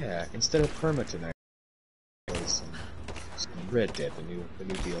 Yeah, instead of Perma tonight, some Red Dead, the new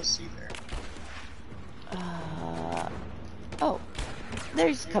DLC there. Oh,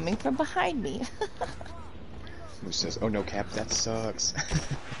 there's coming from behind me. Who says, oh no, Cap, that sucks.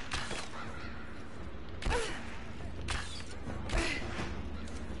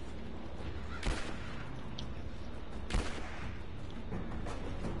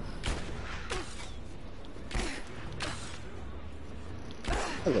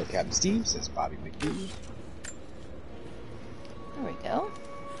 Hello, Captain Steve, says Bobby McGee. There we go.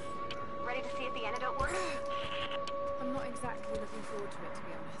 Ready to see if the antidote works? I'm not exactly looking forward to it, to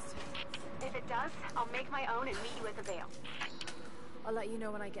be honest. If it does, I'll make my own and meet you at the Vale. I'll let you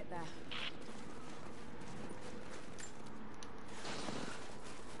know when I get there.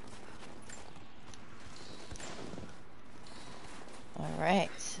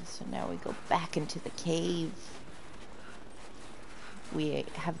 we go back into the cave. We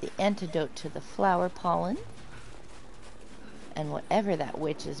have the antidote to the flower pollen. And whatever that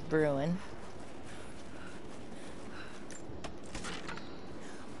witch is brewing.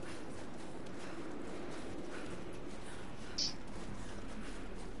 Let's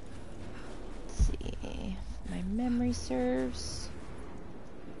see. If my memory serves.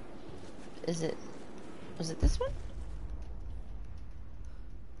 Was it this one?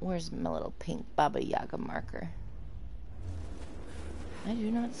 Where's my little pink Baba Yaga marker? I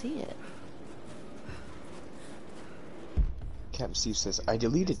do not see it. Captain Steve says, I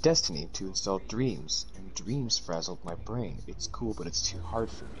deleted Destiny to install Dreams, and Dreams frazzled my brain. It's cool, but it's too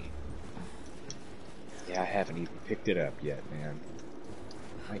hard for me. Yeah, I haven't even picked it up yet, man.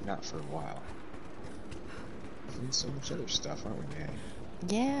 Might not for a while. Doing so much other stuff, aren't we, man?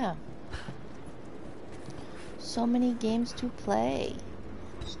 Yeah. So many games to play.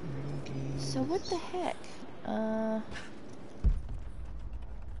 So many games. So what the heck?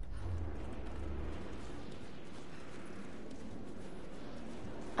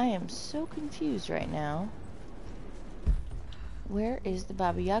 I am so confused right now. Where is the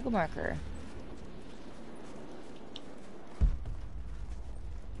Baba Yaga marker?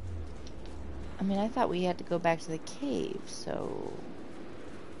 I mean, I thought we had to go back to the cave, so...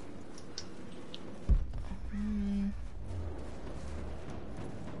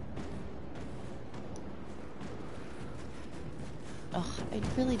 Ugh, I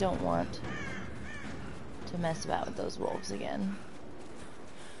really don't want to mess about with those wolves again.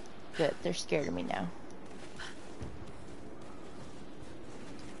 Good, they're scared of me now.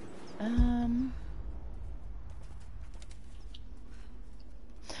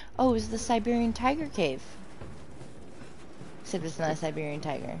 Oh, it was the Siberian tiger cave. Except it's not a Siberian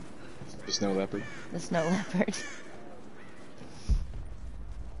tiger. The snow leopard? The snow leopard.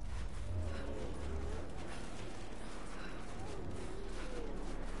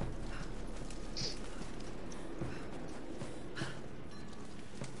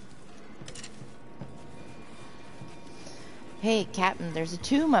 Hey, Captain, there's a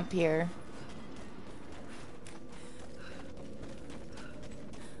tomb up here.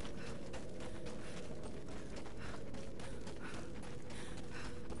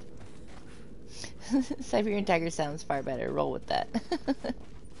 Siberian tiger sounds far better. Roll with that.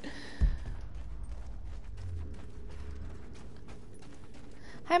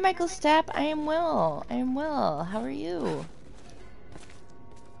 Hi, Michael Stapp. I am well. I am well. How are you?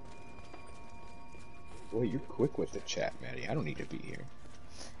 Boy, you're quick with the chat, Maddie. I don't need to be here.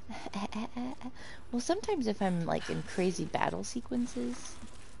 Well, sometimes if I'm like in crazy battle sequences,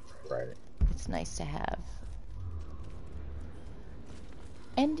 Right. it's nice to have.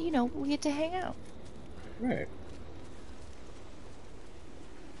 And, you know, we get to hang out. Right.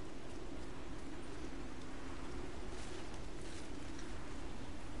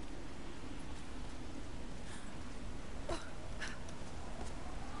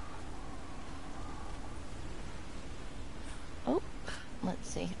 Oh, let's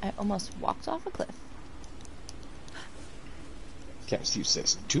see. I almost walked off a cliff. Captain Steve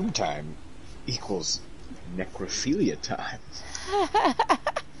says, tomb time equals necrophilia time.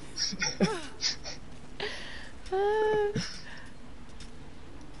 I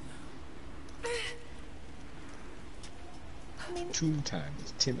mean, Tomb time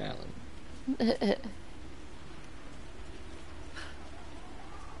with Tim Allen.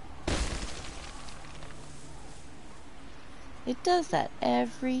 It does that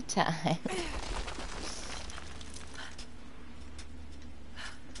every time.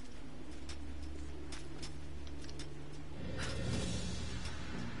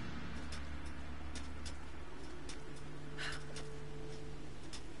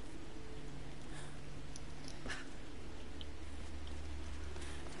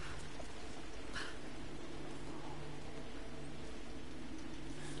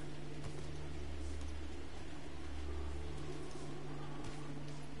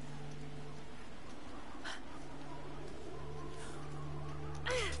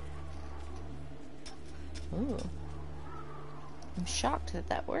 Ooh. I'm shocked that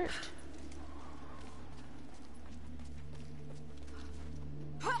that worked.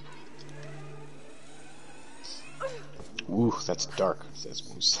 Ooh, that's dark, says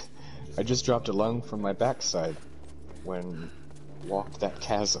Moose. I just dropped a lung from my backside when walked that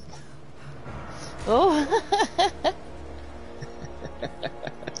chasm. Oh!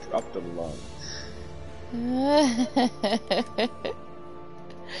 Dropped a lung.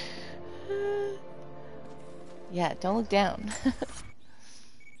 Yeah, don't look down.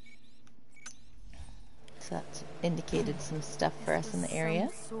 So that's indicated some stuff for us in the area.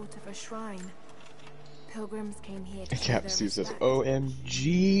 Some sort of a shrine. Pilgrims came here to Captain Steve says,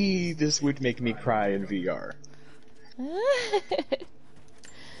 OMG, this would make me cry in VR.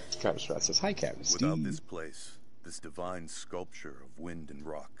 Captain Strat says, hi, Captain Steve. Without this place, this divine sculpture of wind and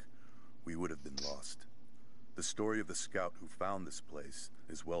rock, we would have been lost. The story of the scout who found this place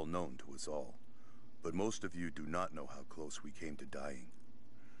is well known to us all, but most of you do not know how close we came to dying.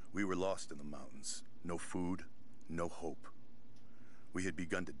 We were lost in the mountains, no food, no hope. We had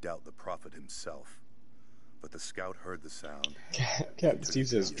begun to doubt the prophet himself, but the scout heard the sound. Captain Steve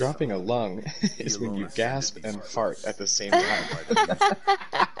says, dropping a lung is when you gasp and fart at the same time. From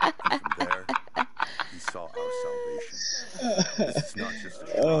there, he saw our salvation. This is not just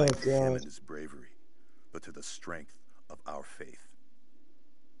a shrine to him and his bravery, but to the strength of our faith.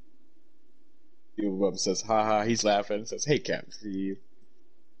 Beelzebub says, haha, he's laughing, says, hey, Captain Steve.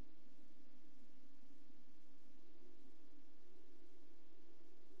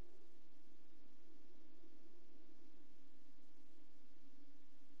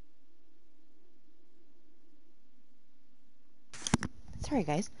 Sorry,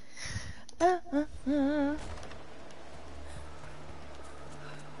 guys. Damn,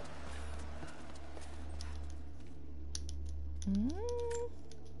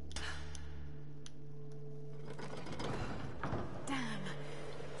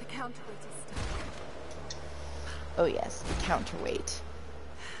 the counterweight is stuck. Oh yes, the counterweight.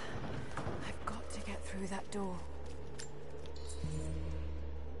 I've got to get through that door.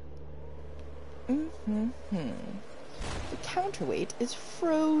 The counterweight is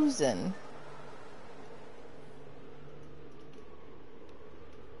frozen.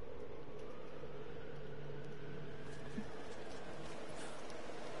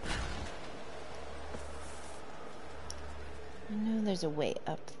 I know there's a way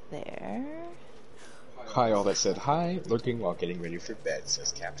up there. Hi, all that said hi, lurking while getting ready for bed,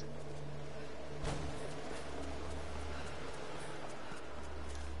 says Captain.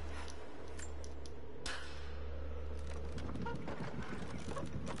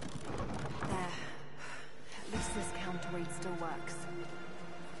 At least this counterweight still works.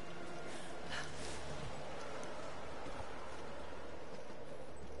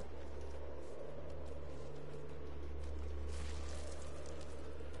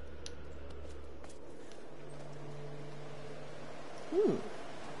 Ooh.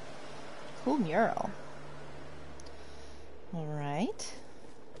 Cool mural. Alright.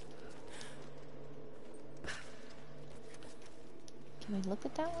 Can we look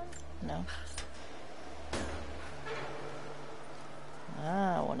at that one? No.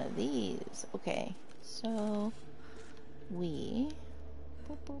 Ah, one of these. Okay. So we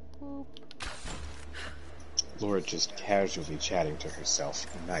boop, boop, boop. Laura just casually chatting to herself.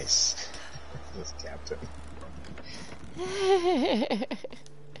 Nice. This Captain.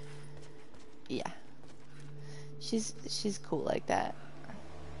 Yeah. She's cool like that.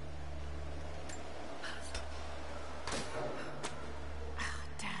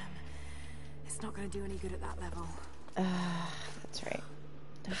 Damn. It's not going to do any good at that level. That's right.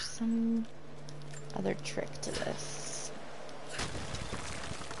 There's some other trick to this.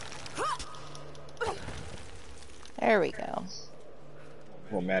 There we go.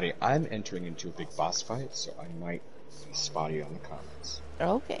 Well, Maddie, I'm entering into a big boss fight, so I might be spotty on the comments.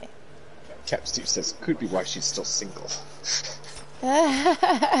 Okay. Cap Steve says, could be why she's still single.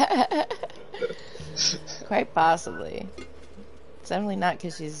 Quite possibly. It's definitely not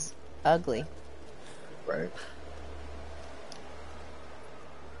because she's ugly. Right.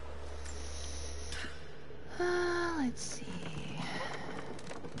 Let's see.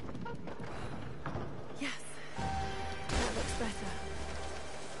 Yes. That looks better.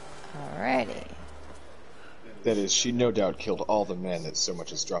 Alrighty. That is, she no doubt killed all the men that so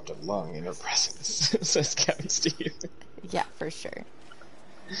much as dropped a lung in her presence, says Captain Steve. Yeah, for sure.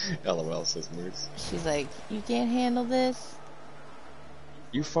 LOL, says Moose. She's like, you can't handle this?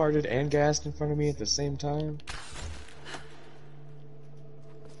 You farted and gassed in front of me at the same time?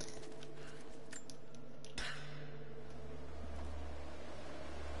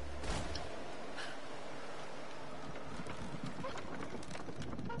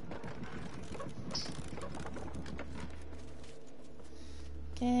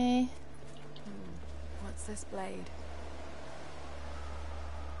 Okay. What's this blade?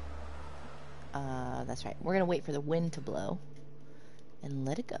 That's right. We're gonna wait for the wind to blow and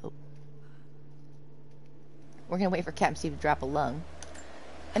let it go. We're gonna wait for Captain Steve to drop a lung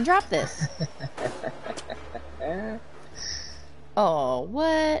and drop this. Oh,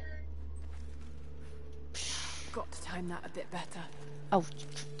 what? Got to time that a bit better. Oh,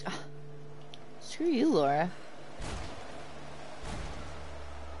 Screw you, Laura.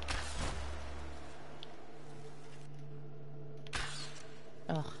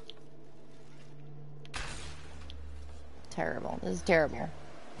 Ugh. Terrible. This is terrible.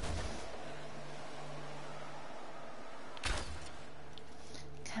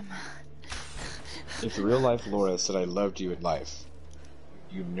 Come on. If real life Laura said I loved you in life,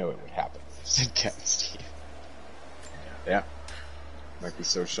 you know it would happen, said Captain Steve. Yeah. Might be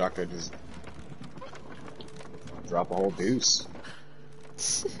so shocked I just drop a whole deuce.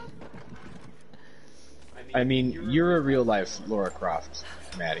 I mean, you're a real life Laura Croft,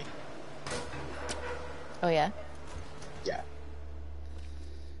 Maddie. Oh yeah? Yeah.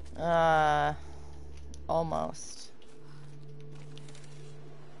 Almost.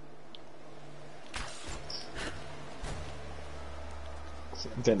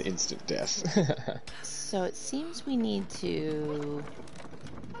 Then instant death. So it seems we need to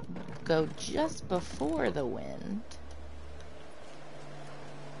go just before the wind.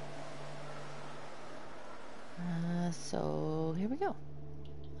 So here we go.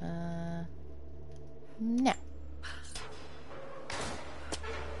 Now.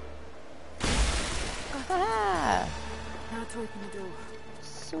 Aha! Now to open the door.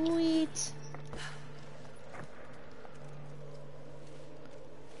 Sweet.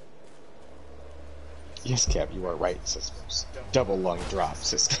 Yes, Cap, you are right, says Moose. Double lung drop,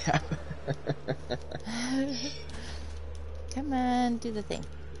 says Cap. Come on, do the thing.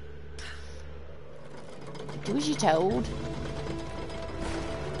 Do as you're told.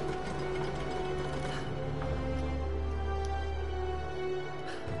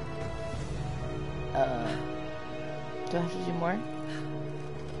 Do I have to do more?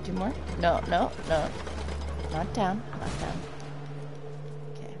 Do more? No, no, no. Not down, not down.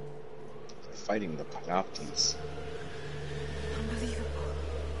 Okay. Fighting the Panoptes. Unbelievable.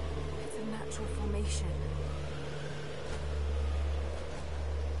 It's a natural formation.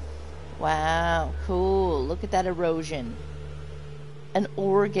 Wow, cool. Look at that erosion. An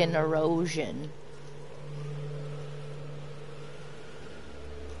organ erosion.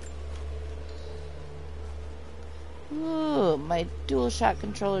 Ooh, my DualShock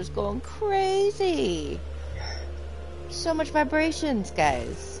controller's going crazy. So much vibrations,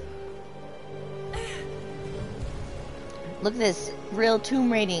 guys. Look at this. Real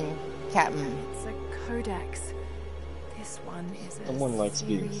tomb raiding, Captain. It's a codex. This one is a Someone likes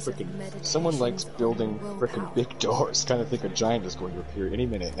being series of frickin'. Someone likes meditations building on frickin' willpower. big doors. Kind of think a giant is going to appear any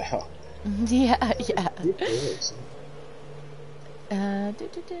minute now. Yeah, yeah. Big doors.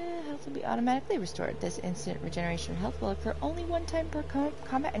 Health will be automatically restored. This instant regeneration of health will occur only one time per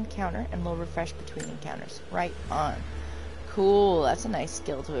combat encounter and will refresh between encounters. Right on. Cool. That's a nice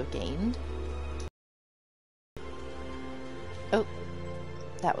skill to have gained. Oh,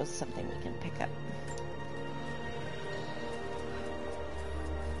 that was something we can pick up.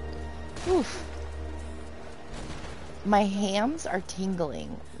 Oof. My hands are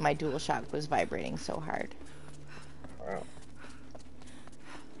tingling. My DualShock was vibrating so hard. Wow.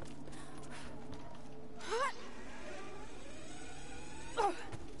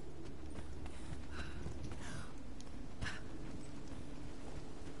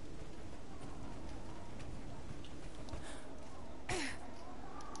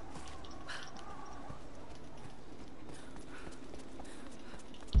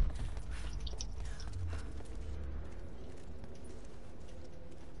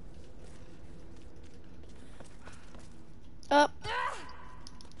 Up.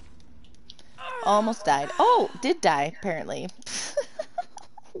 Almost died. Oh, did die, apparently.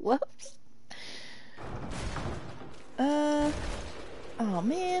 Whoops. Oh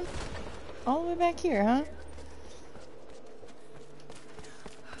man. All the way back here, huh?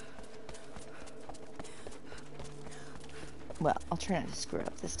 Well, I'll try not to screw it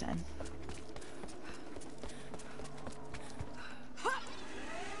up this time.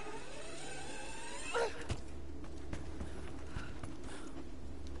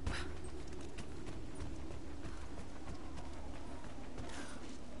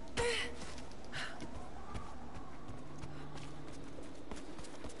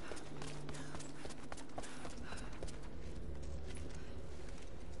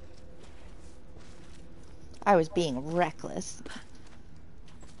 I was being reckless.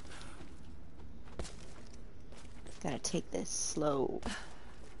 Gotta take this slow.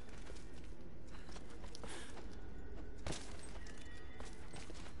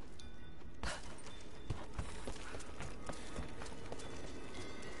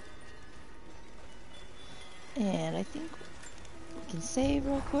 And I think we can save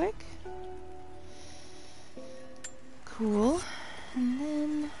real quick. Cool. And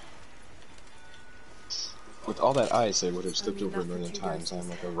then With all that ice, I would have slipped over a million times. I'm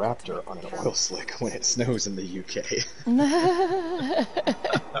like a raptor on an oil slick when it snows in the UK.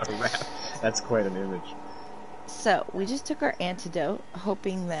 That's quite an image. So, we just took our antidote,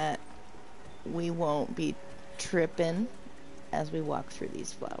 hoping that we won't be tripping as we walk through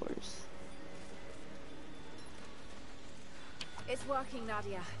these flowers. It's working,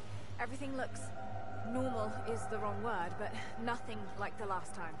 Nadia. Everything looks... normal is the wrong word, but nothing like the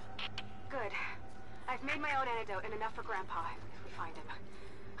last time. Good. I've made my own antidote and enough for Grandpa, if we find him.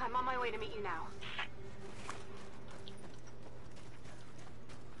 I'm on my way to meet you now.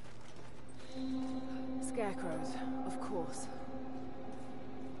 Scarecrows, of course.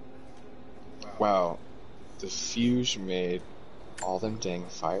 Wow. The fuse made all them dang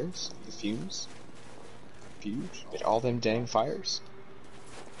fires? The fuse? Fuse? Made all them dang fires?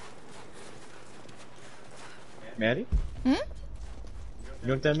 Maddie? Hmm? You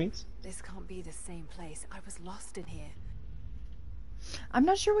know what that means? This can't be the same place. I was lost in here. I'm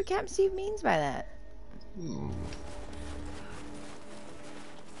not sure what Captain Steve means by that.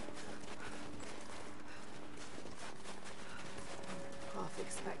 Half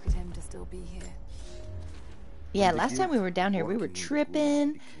expected him to still be here. Yeah, last time we were down here, we were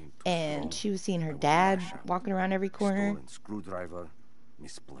tripping, and she was seeing her dad walking around every corner. Stolen screwdriver,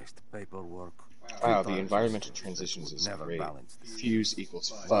 misplaced paperwork. Wow, the environmental transitions is great. Fuse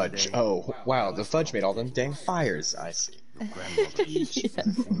equals fudge. Oh, wow, the fudge made all them dang fires. I see. Your grandmother, she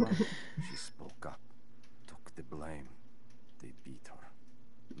spoke up, took the blame. They beat her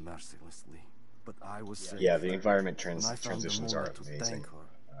mercilessly. But I was safe. Yeah, the environment transitions are amazing.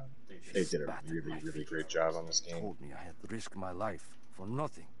 They did a really, really great job on this game. Told me I had to risk my life for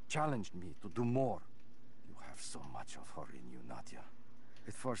nothing. Challenged me to do more. You have so much of her in you, Nadia.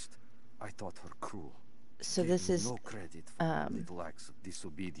 At first, I thought her cruel. So this is no credit for little acts of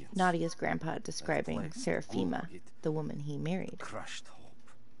disobedience. Nadia's grandpa describing Seraphima, the woman he married. Crushed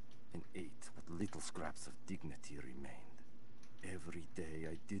hope and ate what little scraps of dignity remained. Every day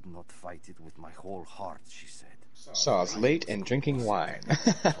I did not fight it with my whole heart, she said. So I was late and drinking wine.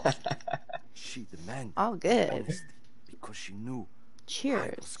 She demanded all good honesty because she knew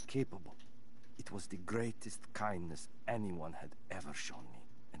I was capable. It was the greatest kindness anyone had ever shown me,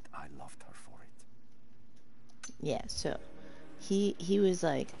 and I loved her for it. Yeah, so he was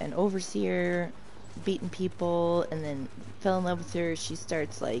like an overseer, beating people, and then fell in love with her. She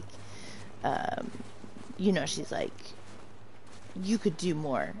starts like, you know, she's like, you could do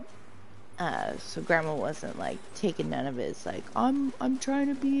more. So Grandma wasn't like taking none of it. It's like, I'm trying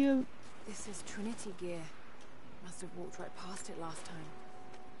to be a... This is Trinity gear. Must have walked right past it last time.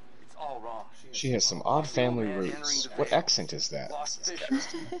 It's all wrong. She has some odd family roots. What accent is that? Lost Fisher,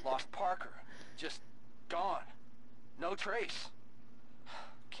 lost Parker. Just gone. No trace.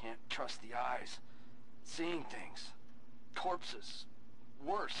 Can't trust the eyes. Seeing things. Corpses.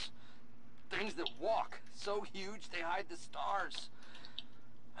 Worse. Things that walk. So huge they hide the stars.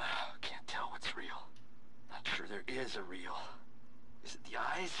 Can't tell what's real. Not sure there is a real. Is it the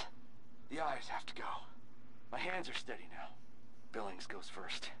eyes? The eyes have to go. My hands are steady now. Billings goes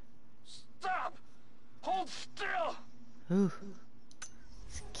first. Stop! Hold still! Ooh.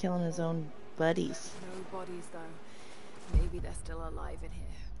 He's killing his own buddies. No bodies, though. Maybe they're still alive in here.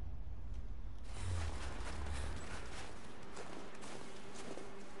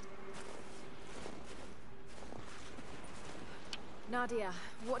 Nadia,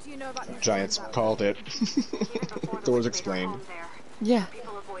 what do you know about these Giants called it. Thor's explained. Yeah.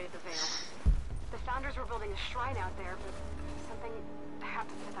 People avoided the veil. The founders were building a shrine out there, but something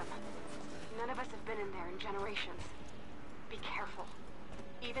happened to them. None of us have been in there in generations. Be careful.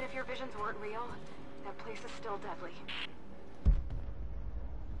 Even if your visions weren't real, that place is still deadly.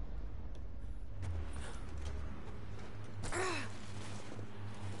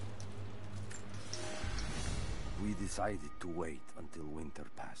 We decided to wait until winter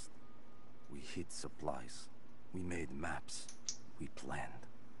passed. We hid supplies. We made maps. We planned.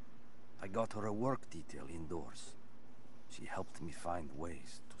 I got her a work detail indoors. She helped me find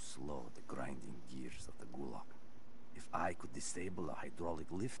ways to slow the grinding gears of the Gulag. If I could disable a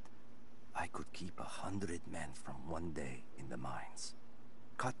hydraulic lift, I could keep 100 men from one day in the mines.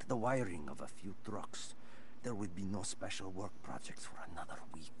 Cut the wiring of a few trucks. There would be no special work projects for another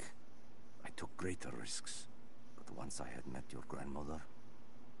week. I took greater risks. But once I had met your grandmother,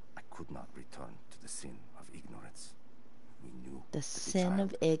 I could not return to the sin of ignorance. We knew the sin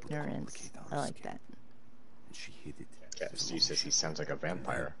of ignorance. I like that. And she hid it. Yeah, Steve says he sounds like a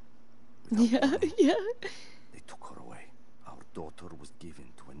vampire. Yeah, yeah. They took her away. Our daughter was given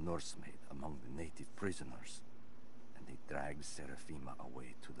to a nursemaid among the native prisoners, and they dragged Seraphima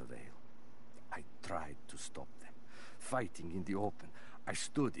away to the Veil. I tried to stop them. Fighting in the open. I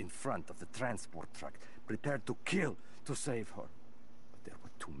stood in front of the transport truck, prepared to kill to save her. But there were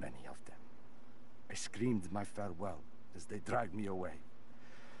too many of them. I screamed my farewell as they dragged me away.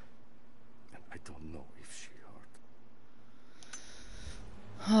 And I don't know if she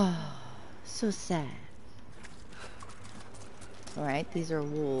heard. So sad. Alright, these are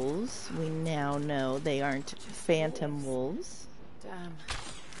wolves. We now know they aren't phantom wolves. Damn.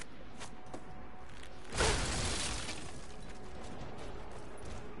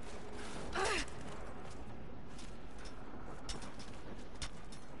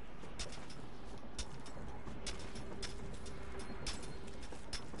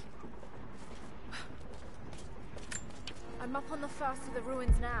 I'm up on the first of the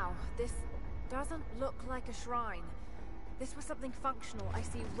ruins now. This doesn't look like a shrine. This was something functional. I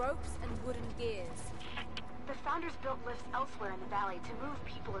see ropes and wooden gears. The Founders built lifts elsewhere in the valley to move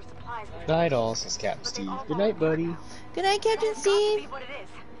people or supplies. Night all, says Captain Steve. Good night, buddy. Good night, Captain Steve. What it is.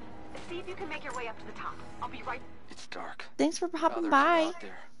 See if you can make your way up to the top. I'll be right. It's dark. Thanks for hopping Others by. are out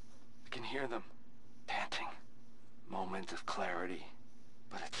there. I can hear them panting. Moment of clarity,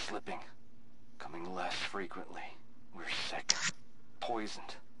 but it's slipping, coming less frequently. We're sick,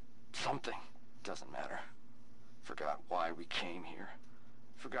 poisoned, something. Doesn't matter. Forgot why we came here.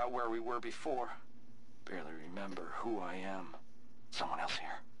 Forgot where we were before. Barely remember who I am. Someone else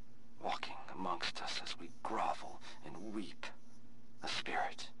here, walking amongst us as we grovel and weep. A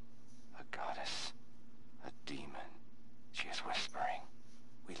spirit, a goddess, a demon. She is whispering.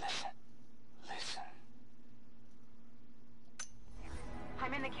 We listen. Listen.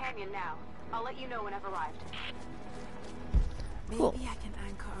 I'm in the canyon now. I'll let you know when I've arrived. Cool. Maybe I can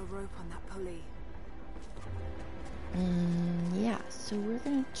anchor a rope on that pulley. Yeah, so we're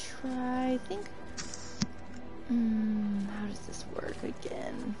gonna try, I think, how does this work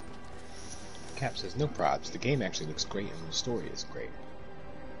again? Cap says, no props. The game actually looks great and the story is great.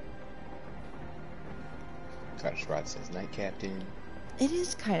 Cottage Rod says, night, Captain. It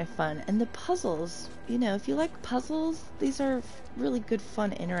is kind of fun, and the puzzles, you know, if you like puzzles, these are really good,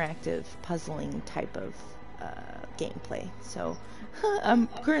 fun, interactive, puzzling type of gameplay. So, I'm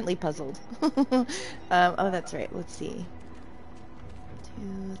currently puzzled. Oh, that's right. Let's see.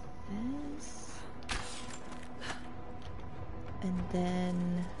 Do this. And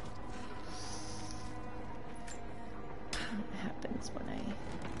then... what happens when I...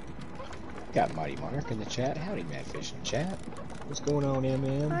 Got Mighty Monarch in the chat. Howdy, Madfish in chat. What's going on,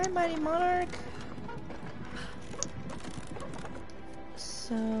 MM? Hi, Mighty Monarch.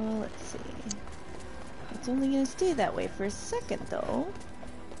 So, let's see. It's only going to stay that way for a second, though.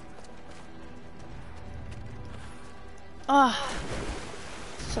 Ah,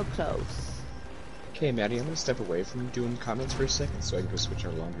 so close. Okay, Maddie, I'm gonna step away from doing comments for a second so I can go switch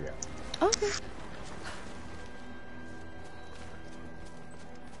our laundry out. Okay.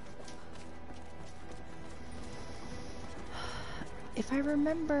 If I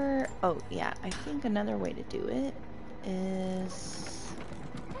remember... oh, yeah, I think another way to do it is...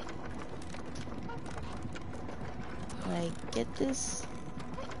 like, get this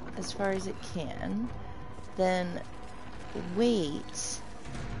as far as it can, then wait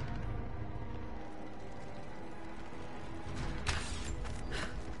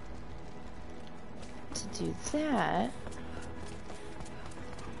to do that.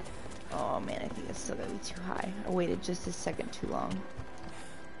 Oh man, I think it's still gonna be too high. I waited just a second too long.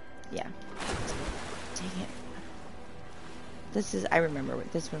 Yeah. Dang it. This is, I remember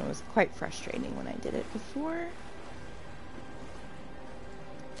this one was quite frustrating when I did it before.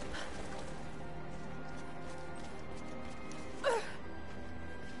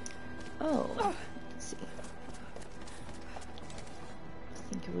 Oh, let's see. I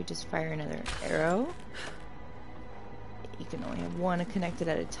think if we just fire another arrow, you can only have one connected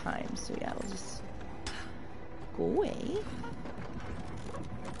at a time. So yeah, we'll just go away.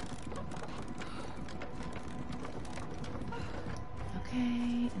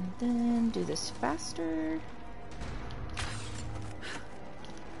 Okay, and then do this faster.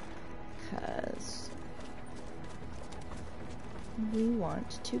 Because we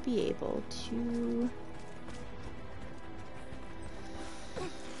want to be able to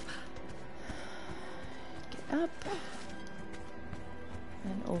get up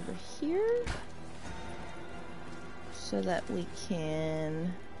and over here so that we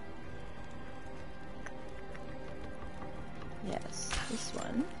can, yes, this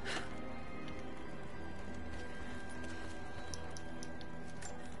one.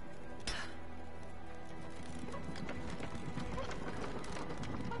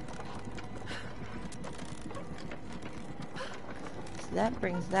 That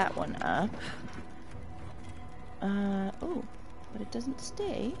brings that one up. Oh, but it doesn't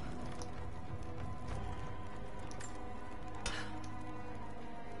stay.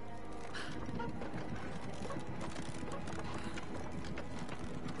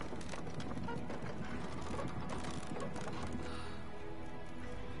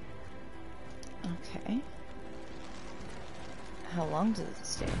 Okay. How long does it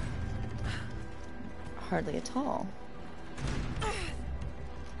stay? Hardly at all.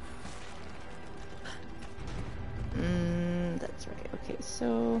 That's right. Okay,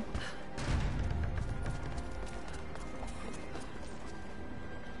 so...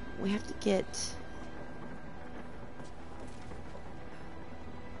 we have to get...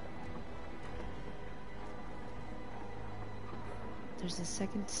 there's a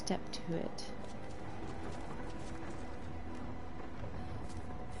second step to it.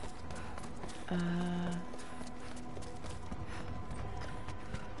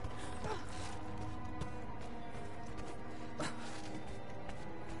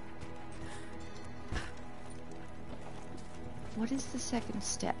 What is the second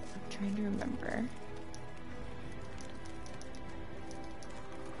step? I'm trying to remember.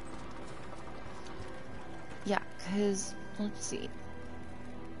 Yeah, because, let's see.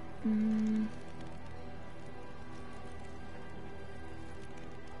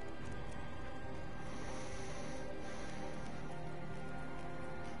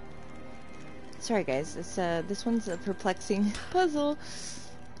 Sorry guys, it's this one's a perplexing puzzle.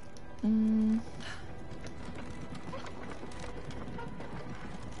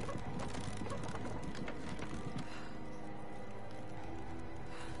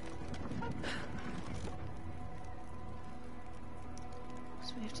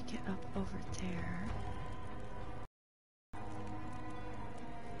 So we have to get up over there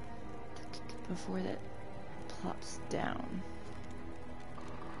before that plops down.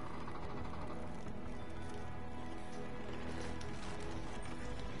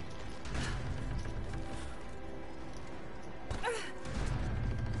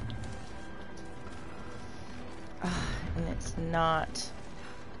 And it's not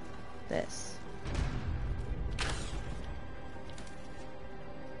this.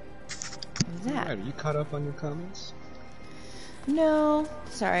 What is that? Alright, are you caught up on your comments? No.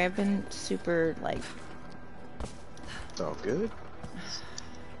 Sorry, I've been super, like... It's all good.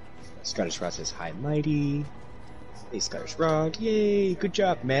 Scottish Rod says, hi, Mighty. Hey, Scottish Rod. Yay, good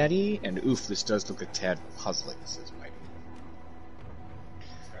job, Maddie. And oof, this does look a tad puzzling, says Mighty.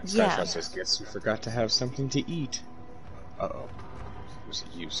 Scottish Rod says, guess you forgot to have something to eat. Uh-oh. Was it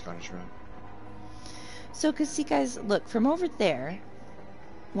you, Scottish Rod? So, cause see guys, look, from over there,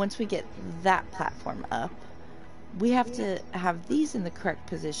 once we get that platform up, we have to have these in the correct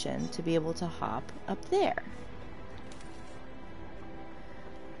position to be able to hop up there.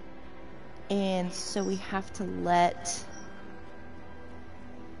 And so we have to let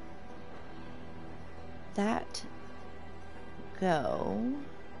that go.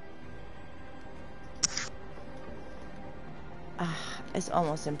 It's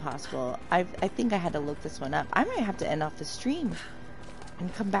almost impossible. I think I had to look this one up. I might have to end off the stream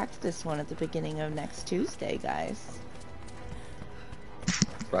and come back to this one at the beginning of next Tuesday, guys.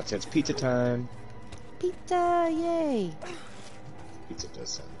 Rod says pizza time. Pizza, yay! Pizza does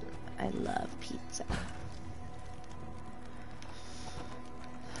sound good. I love pizza.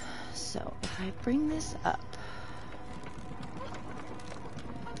 So, if I bring this up,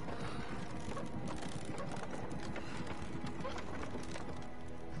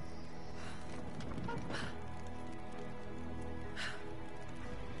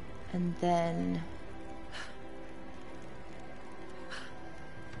 and then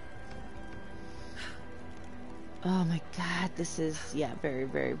oh my god, this is, yeah, very,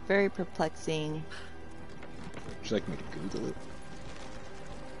 very, very perplexing. Would you like me to Google it?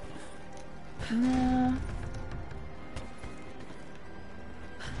 No.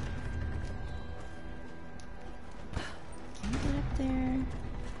 Can you get up there?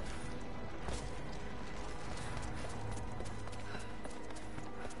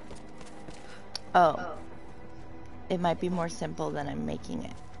 Oh. It might be more simple than I'm making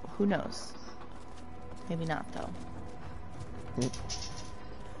it. Who knows? Maybe not, though.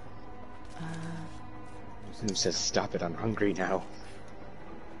 Who says stop it, I'm hungry now.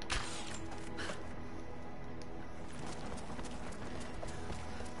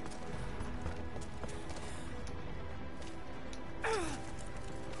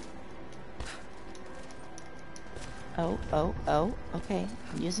 Oh, okay.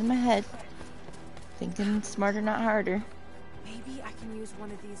 I'm using my head. Thinking smarter, not harder. Maybe I can use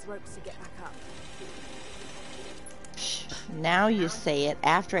one of these ropes to get back up. Now you say it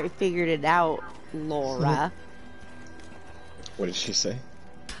after I figured it out, Laura. What did she say?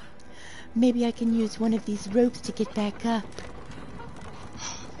 Maybe I can use one of these ropes to get back up.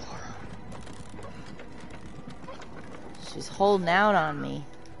 Laura. She's holding out on me.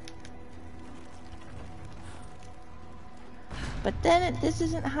 But then this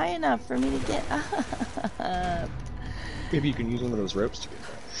isn't high enough for me to get up. Maybe you can use one of those ropes to get back.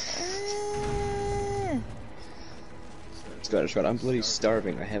 Scottish God, I'm bloody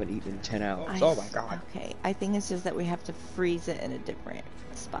starving. I haven't eaten in 10 hours. Oh my god. Okay, I think it's just that we have to freeze it in a different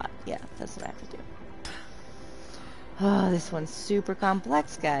spot. Yeah, that's what I have to do. Oh, this one's super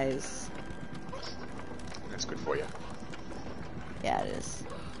complex, guys. That's good for you. Yeah, it is.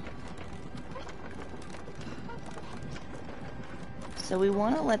 So we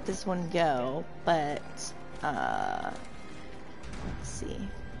want to let this one go, but let's see.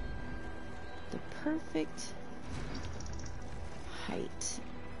 The perfect height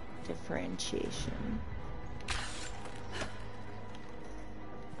differentiation.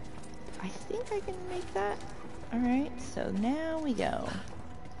 I think I can make that. Alright, so now we go.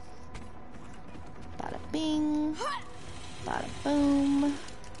 Bada bing. Bada boom.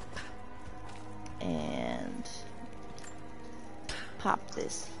 And pop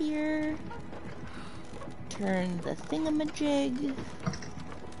this here. Turn the thingamajig.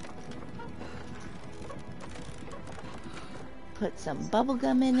 Put some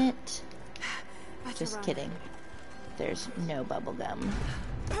bubblegum in it. Just kidding. There's no bubblegum.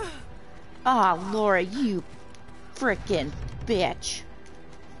 Ah, oh, Laura, you frickin' bitch.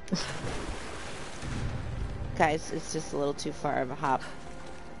 Guys, it's just a little too far of a hop.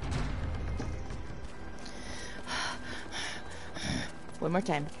 One more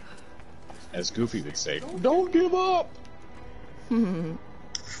time. As Goofy would say, don't give up!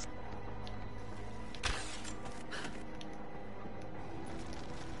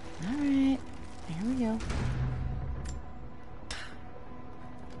 Alright, here we go.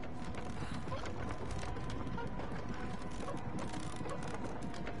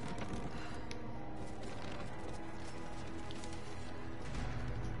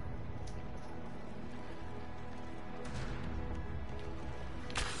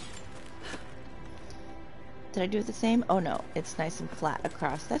 Did I do it the same? Oh no, it's nice and flat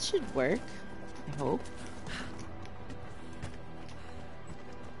across. That should work, I hope.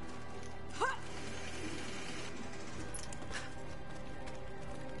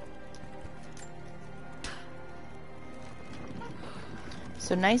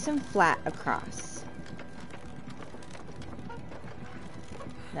 So nice and flat across.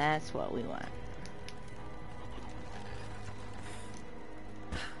 That's what we want.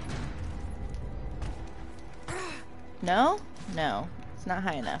 No? No. It's not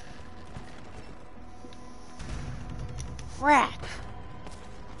high enough. Frack!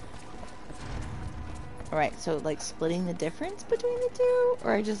 Alright, so like splitting the difference between the two?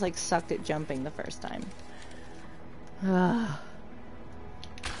 Or I just like sucked at jumping the first time?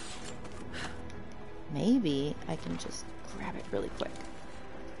 Maybe I can just grab it really quick.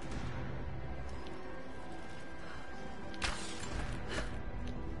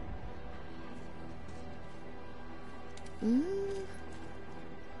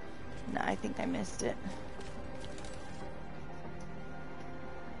 No, I think I missed it.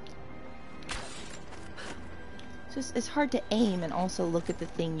 It's hard to aim and also look at the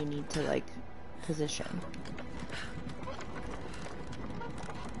thing you need to like position.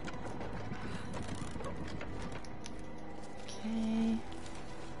 Okay.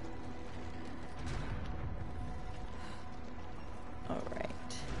 All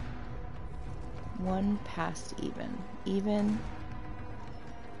right. One past even. Even.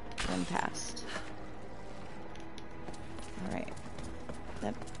 One past. All right.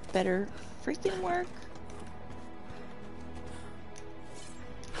 That better freaking work.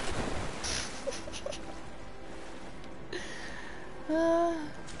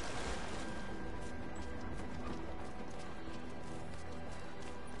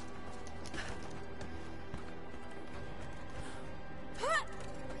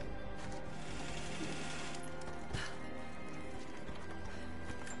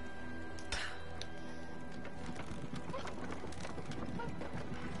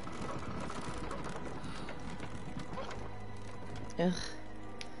 Ugh.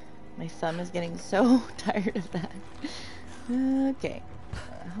 My thumb is getting so tired of that. Okay.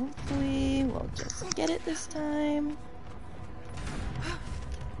 Hopefully we'll just get it this time.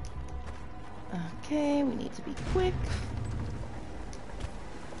 Okay, we need to be quick.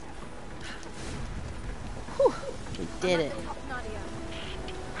 Whew, we did it.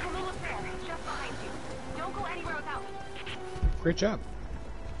 I'm almost there, just behind you. Don't go anywhere without me. Great job.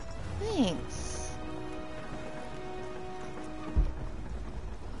 Thanks.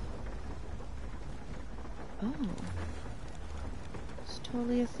 Oh. It's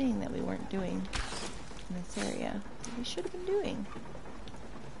totally a thing that we weren't doing in this area. That we should have been doing.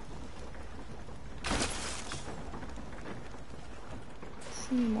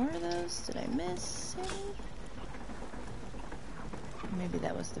 See any more of those? Did I miss any? Maybe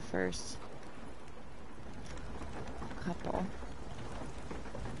that was the first couple.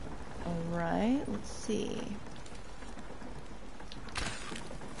 Alright, let's see.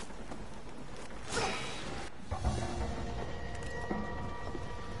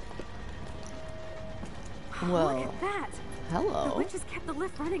 Whoa. Look at that! Hello. The witch has kept the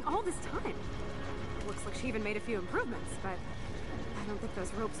lift running all this time. Looks like she even made a few improvements, but I don't think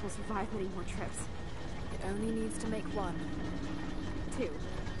those ropes will survive many more trips. It only needs to make one. 2.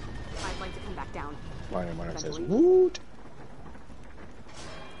 I'd like to come back down. Miner says, woot!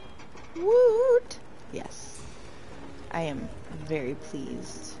 Woot! Yes. I am very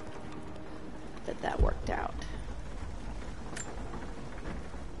pleased that that worked out.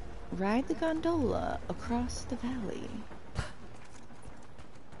 Ride the gondola across the valley.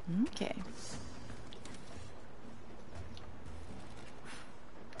 Okay.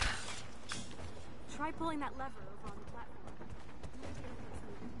 Try pulling that lever over on the platform.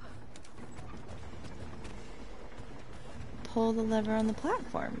 Pull the lever on the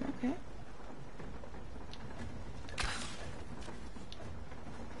platform. Okay.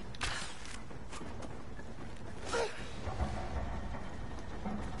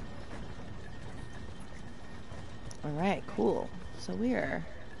 Alright, cool. So we are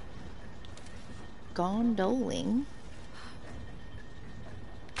gondoling.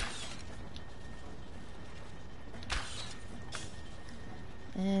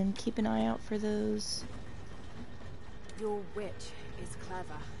 And keep an eye out for those. Your witch is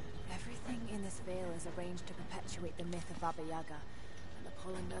clever. Everything in this veil is arranged to perpetuate the myth of Baba Yaga, and the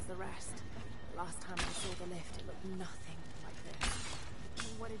pollen does the rest. Last time I saw the lift, it looked nothing like this.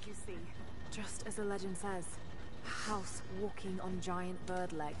 What did you see? Just as the legend says, a house walking on giant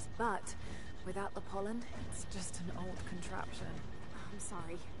bird legs, but without the pollen, it's just an old contraption. I'm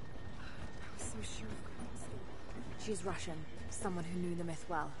sorry. I was so sure of Grace. She's Russian, someone who knew the myth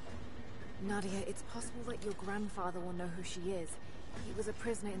well. Nadia, it's possible that your grandfather will know who she is. He was a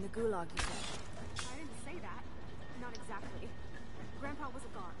prisoner in the Gulag, you said. I didn't say that. Not exactly. Grandpa was a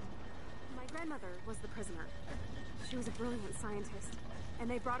guard. My grandmother was the prisoner. She was a brilliant scientist, and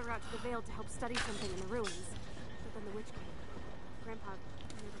they brought her out to the Vale to help study something in the ruins. But then the witch came. Grandpa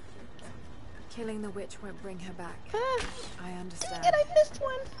never killed herself. Killing the witch won't bring her back. I understand. Dang it, I missed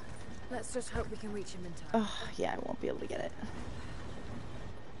one. Let's just hope we can reach him in time. Oh, yeah, I won't be able to get it.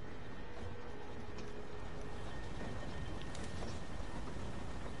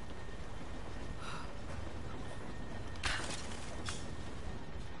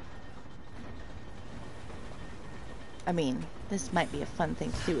 I mean, this might be a fun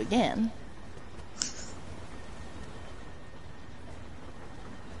thing to do again.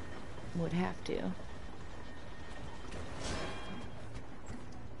 Would have to.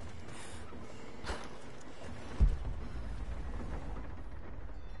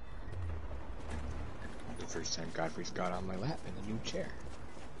 The first time Godfrey's got on my lap in the new chair.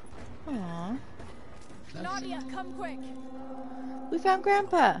 Aww. Nadia, come quick! We found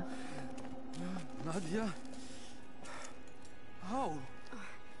Grandpa! Nadia? How?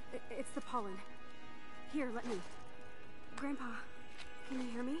 It's the pollen. Here, let me. Grandpa, can you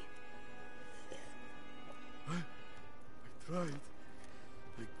hear me? I tried.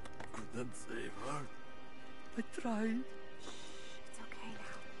 I couldn't save her. I tried. It's okay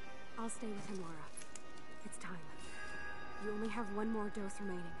now. I'll stay with him, Laura. It's time. You only have one more dose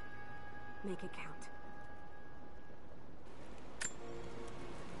remaining. Make it count.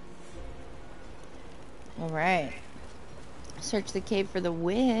 Alright. Search the cave for the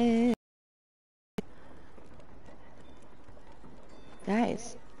witch.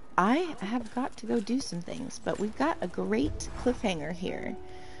 Guys, I have got to go do some things, but we've got a great cliffhanger here.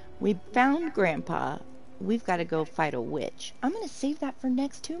 We found Grandpa. We've got to go fight a witch. I'm going to save that for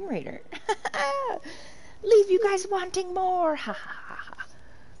next Tomb Raider. Leave you guys wanting more. Ha ha ha ha.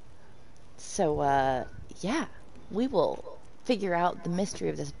 So, yeah. We will figure out the mystery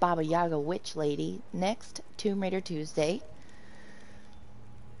of this Baba Yaga witch lady next Tomb Raider Tuesday.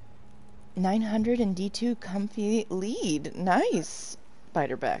 900 and D2 comfy lead. Nice,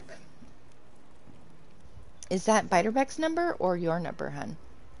 Biterbeck. Is that Biterbeck's number or your number, hun?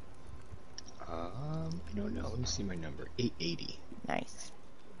 I don't know. Let me see my number. 880. Nice.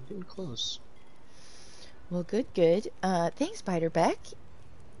 Getting close. Well, good, good. Thanks, Biterbeck.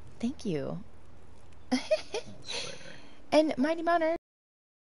 Thank you. And Mighty Monarch,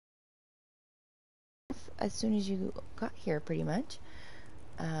 as soon as you got here, pretty much.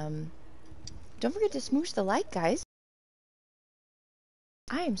 Don't forget to smoosh the like, guys.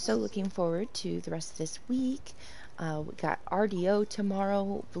 I am so looking forward to the rest of this week. We got RDO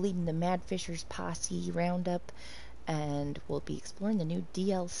tomorrow, leading the Mad Fishers Posse Roundup, and we'll be exploring the new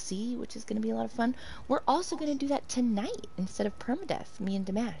DLC, which is going to be a lot of fun. We're also going to do that tonight instead of permadeath, me and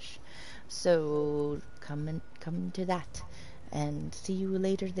Dimash. So come to that, and see you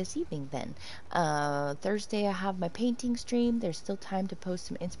later this evening then. Thursday I have my painting stream. There's still time to post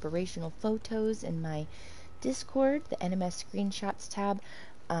some inspirational photos in my Discord, the NMS screenshots tab.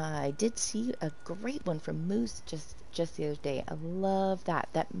 I did see a great one from Moose just the other day. I love that.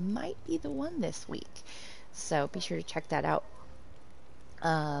 That might be the one this week. So be sure to check that out.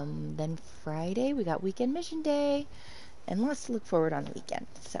 Then Friday we got weekend mission day, and lots to look forward on the weekend.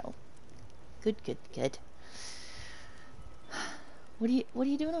 So good. What are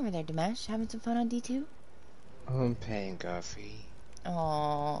you doing over there, Dimash? Having some fun on D2? I'm paying Guffy.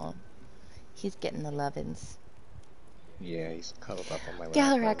 Aww, he's getting the lovin's. Yeah, he's cuddled up on my lap.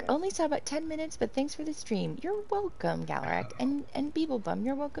 Galarak, right now. only saw about 10 minutes, but thanks for the stream. You're welcome, Galarak. And Beeblebum,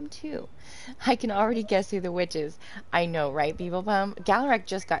 you're welcome too. I can already guess who the witch is. I know, right, Beeblebum? Galarak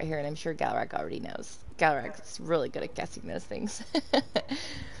just got here, and I'm sure Galarak already knows. Galarak's really good at guessing those things.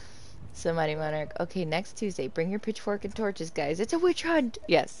 So, Mighty Monarch. Okay, next Tuesday, bring your pitchfork and torches, guys. It's a witch hunt!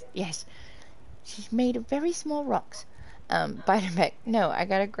 Yes. She's made of very small rocks. Bitamek, no, I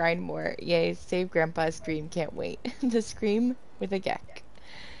gotta grind more. Yay, save Grandpa's stream, can't wait. The scream with a geck.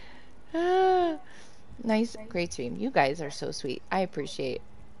 Nice, great stream. You guys are so sweet. I appreciate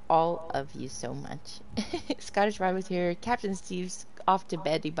all of you so much. Scottish Ride was here. Captain Steve's off to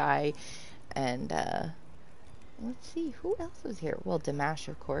bed bye. And, let's see, who else was here? Well, Dimash,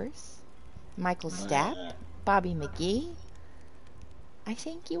 of course. Michael Stapp. Bobby McGee. I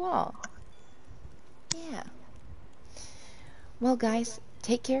thank you all. Yeah. Well, guys,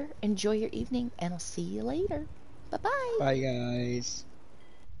 take care, enjoy your evening, and I'll see you later. Bye-bye. Bye, guys.